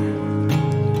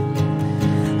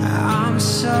 I'm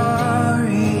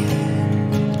sorry.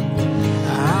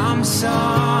 I'm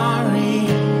sorry.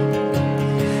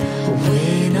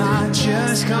 When I've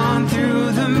just gone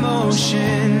through the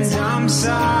motions, I'm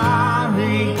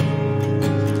sorry.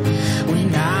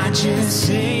 When I just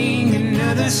sing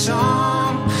another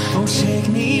song, oh, take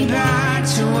me back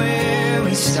to where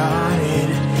we started.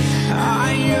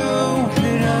 I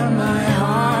open up my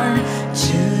heart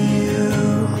to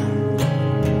you.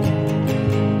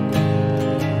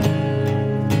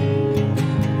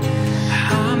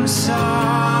 I'm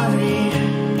sorry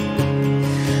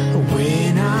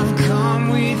when I've come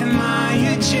with my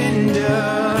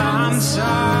agenda. I'm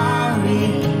sorry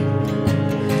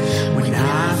when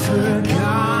I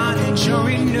forgot that you're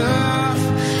enough.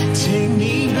 Take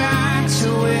me back to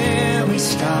where we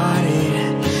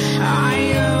started.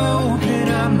 I open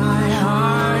up my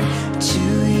heart to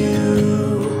you.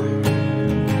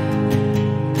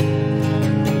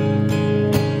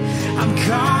 I'm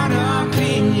caught up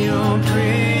in your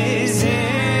presence.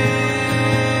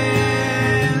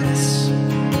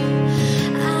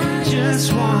 I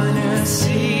just wanna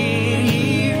sit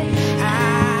here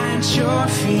at your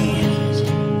feet.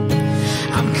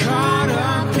 I'm caught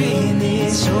up in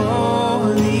this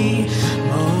holy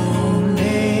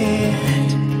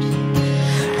moment.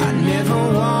 I never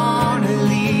wanna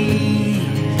leave.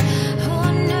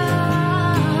 Oh no.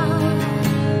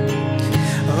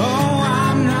 Oh,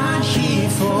 I'm not here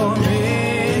for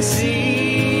blessings.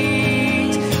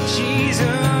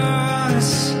 Jesus,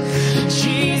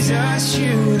 Jesus,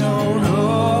 you don't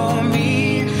owe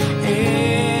me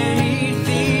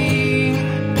anything.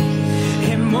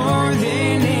 And more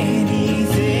than anything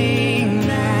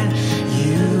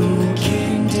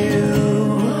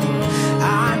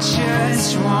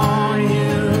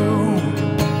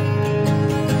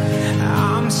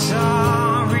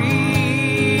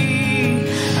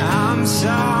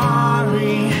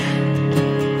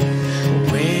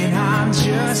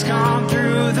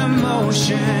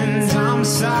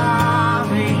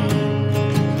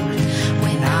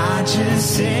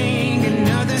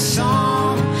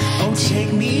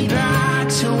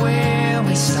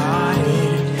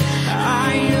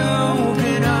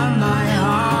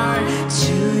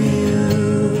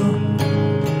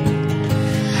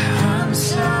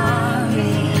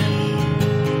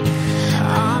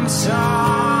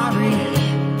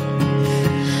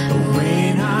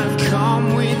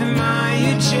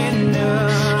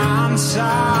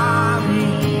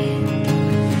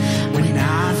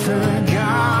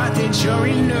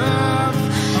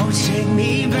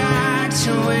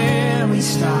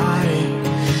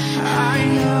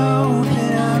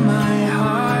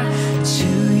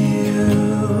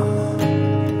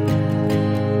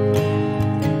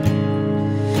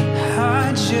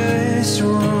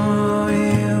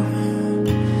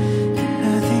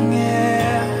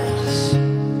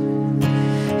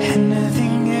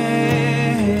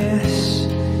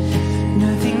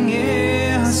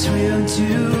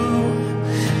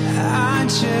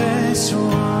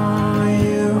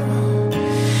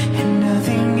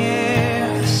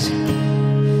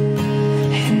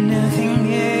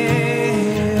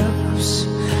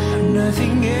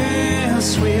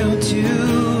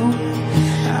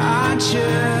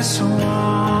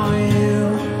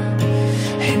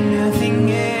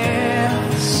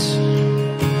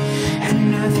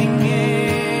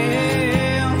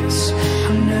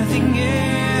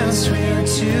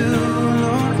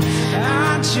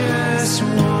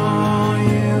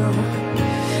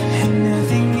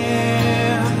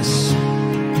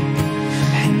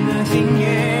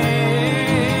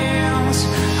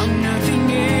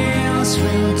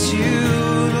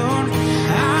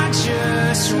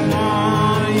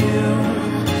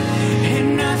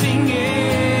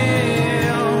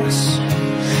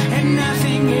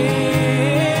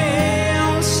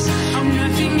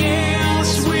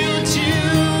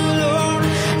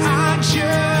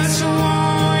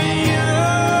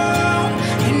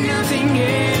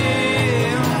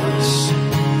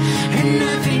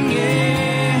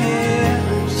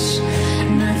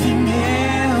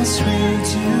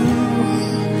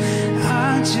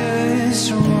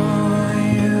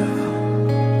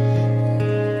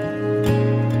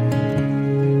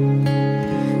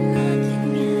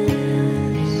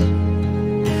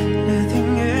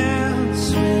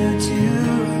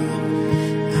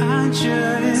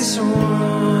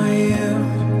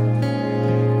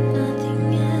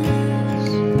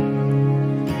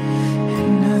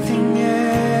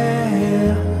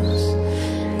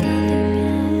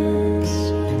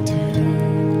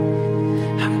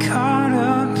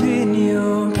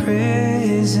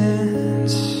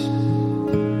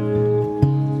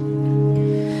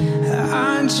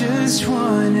just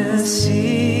wanna sit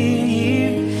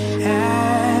here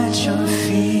at your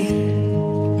feet.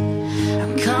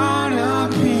 I'm caught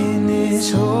up in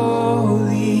this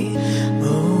holy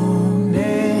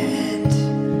moment.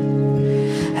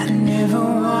 I never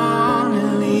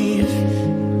wanna leave.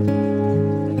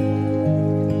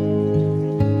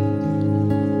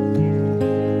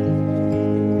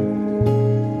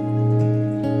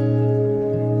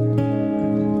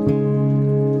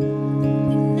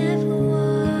 Never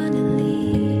wanna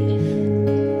leave.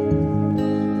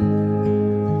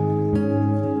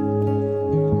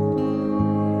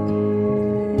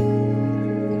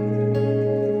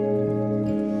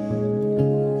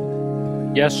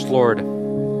 Yes, Lord,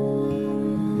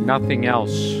 nothing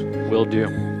else will do.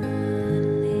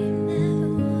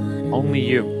 Only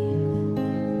you.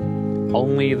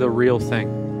 Only the real thing.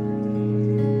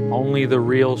 Only the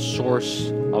real source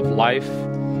of life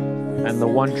and the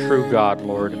one true God,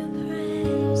 Lord,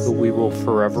 who we will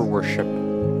forever worship.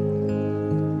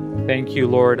 Thank you,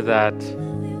 Lord, that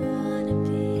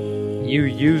you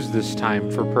use this time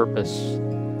for purpose.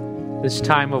 This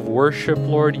time of worship,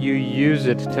 Lord, you use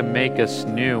it to make us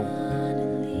new,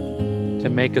 to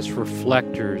make us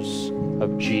reflectors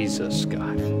of Jesus,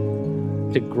 God,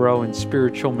 to grow in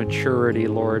spiritual maturity,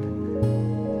 Lord,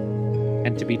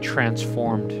 and to be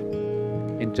transformed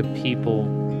into people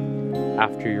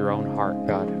after your own heart,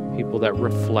 God, people that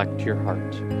reflect your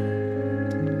heart.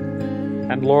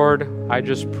 And Lord, I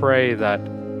just pray that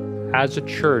as a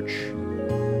church,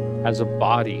 as a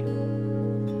body,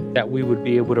 that we would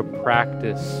be able to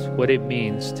practice what it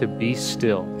means to be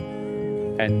still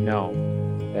and know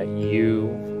that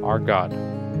you are God.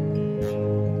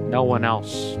 No one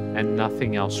else and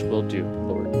nothing else will do,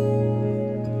 Lord.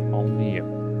 Only you.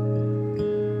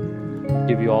 I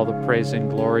give you all the praise and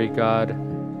glory, God,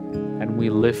 and we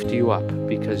lift you up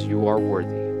because you are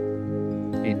worthy.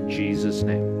 In Jesus'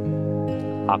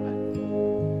 name, amen.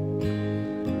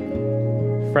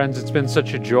 Friends, it's been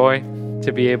such a joy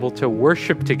to be able to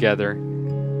worship together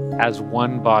as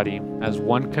one body, as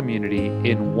one community,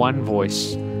 in one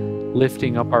voice,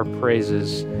 lifting up our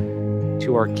praises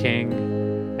to our King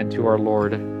and to our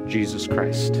Lord Jesus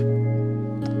Christ.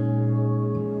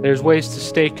 There's ways to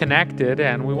stay connected,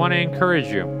 and we want to encourage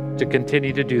you to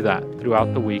continue to do that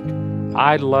throughout the week.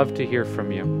 I'd love to hear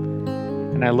from you,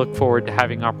 and I look forward to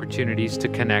having opportunities to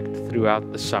connect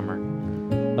throughout the summer.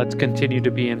 Let's continue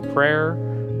to be in prayer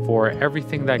for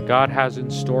everything that God has in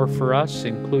store for us,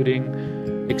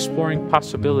 including exploring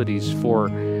possibilities for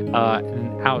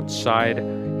an outside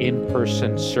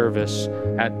in-person service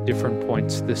at different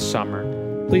points this summer.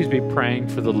 Please be praying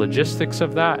for the logistics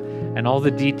of that and all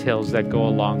the details that go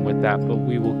along with that, but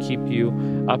we will keep you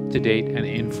up to date and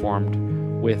informed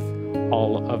with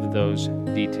all of those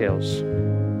details.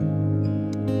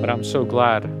 But I'm so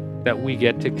glad that we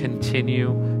get to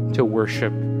continue to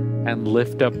worship and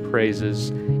lift up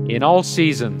praises in all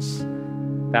seasons.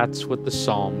 That's what the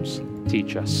Psalms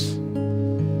teach us.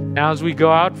 Now, as we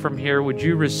go out from here, would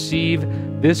you receive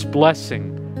this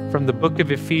blessing from the book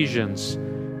of Ephesians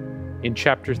in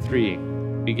chapter 3,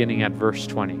 beginning at verse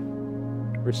 20.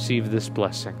 Receive this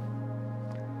blessing.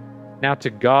 Now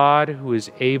to God, who is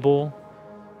able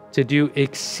to do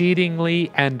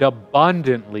exceedingly and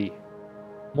abundantly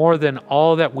more than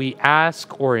all that we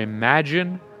ask or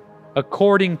imagine,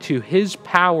 according to his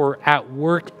power at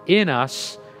work in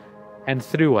us and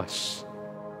through us.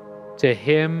 To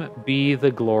him be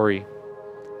the glory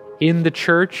in the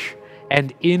church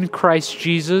and in Christ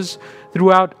Jesus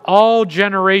throughout all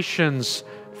generations,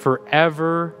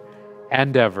 forever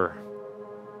and ever.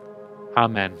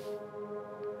 Amen.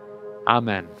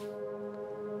 Amen.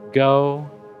 Go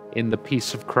in the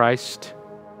peace of Christ.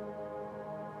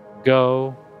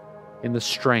 Go in the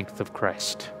strength of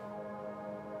Christ.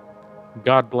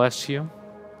 God bless you,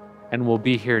 and we'll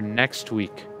be here next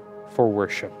week for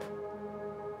worship.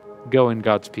 Go in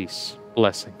God's peace.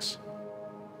 Blessings.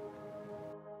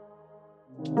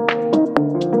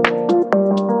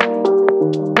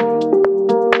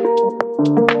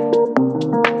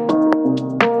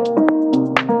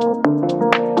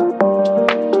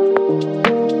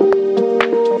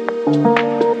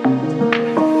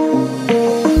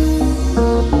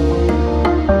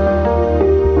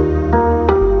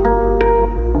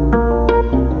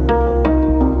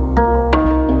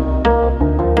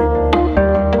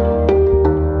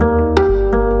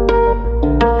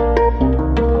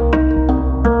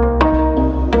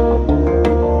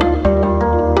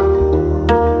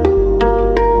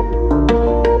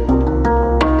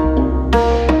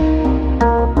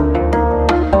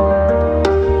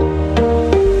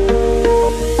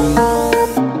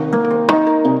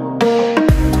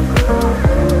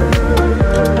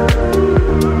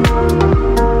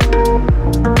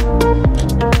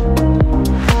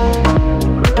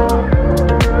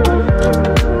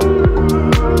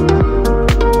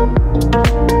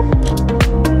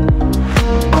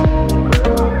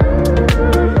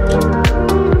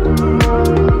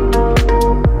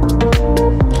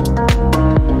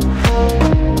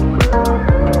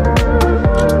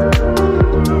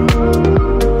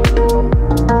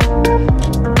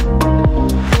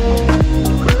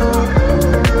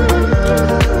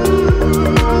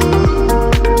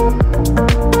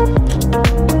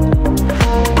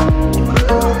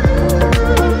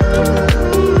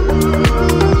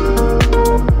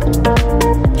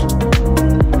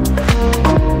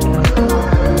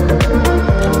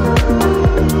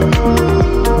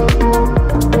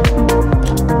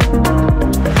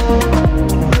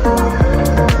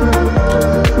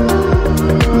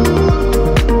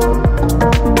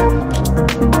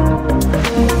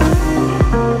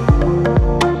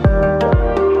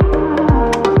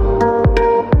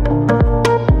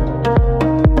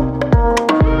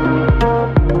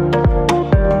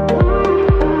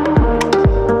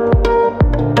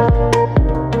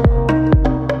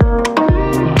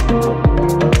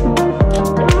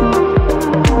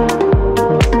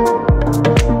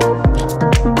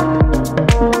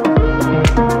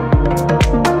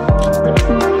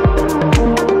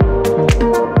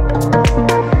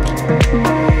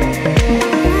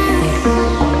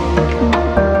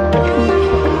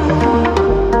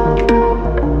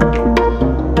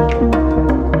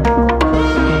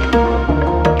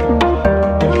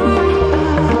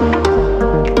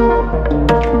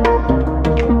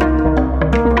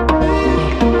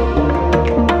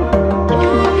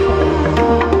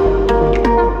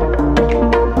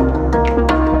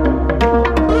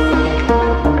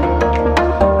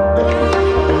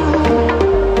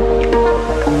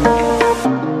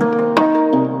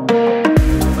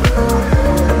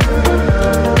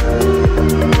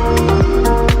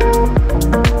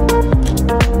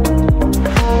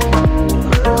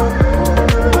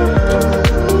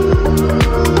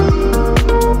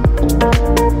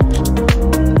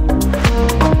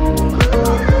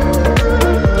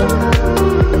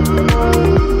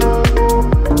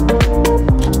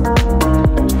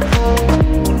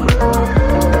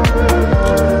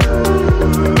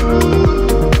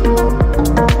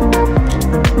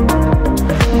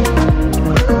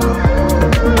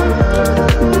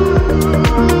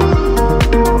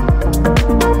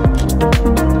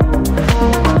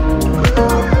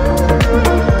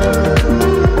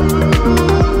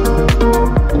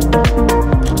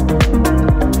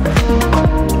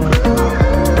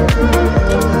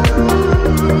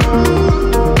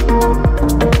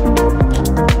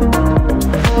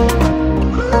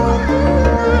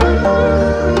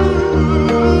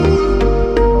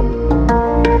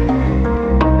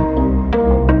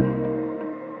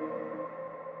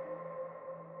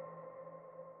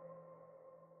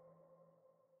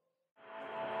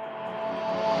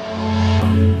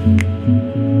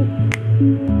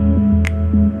 you.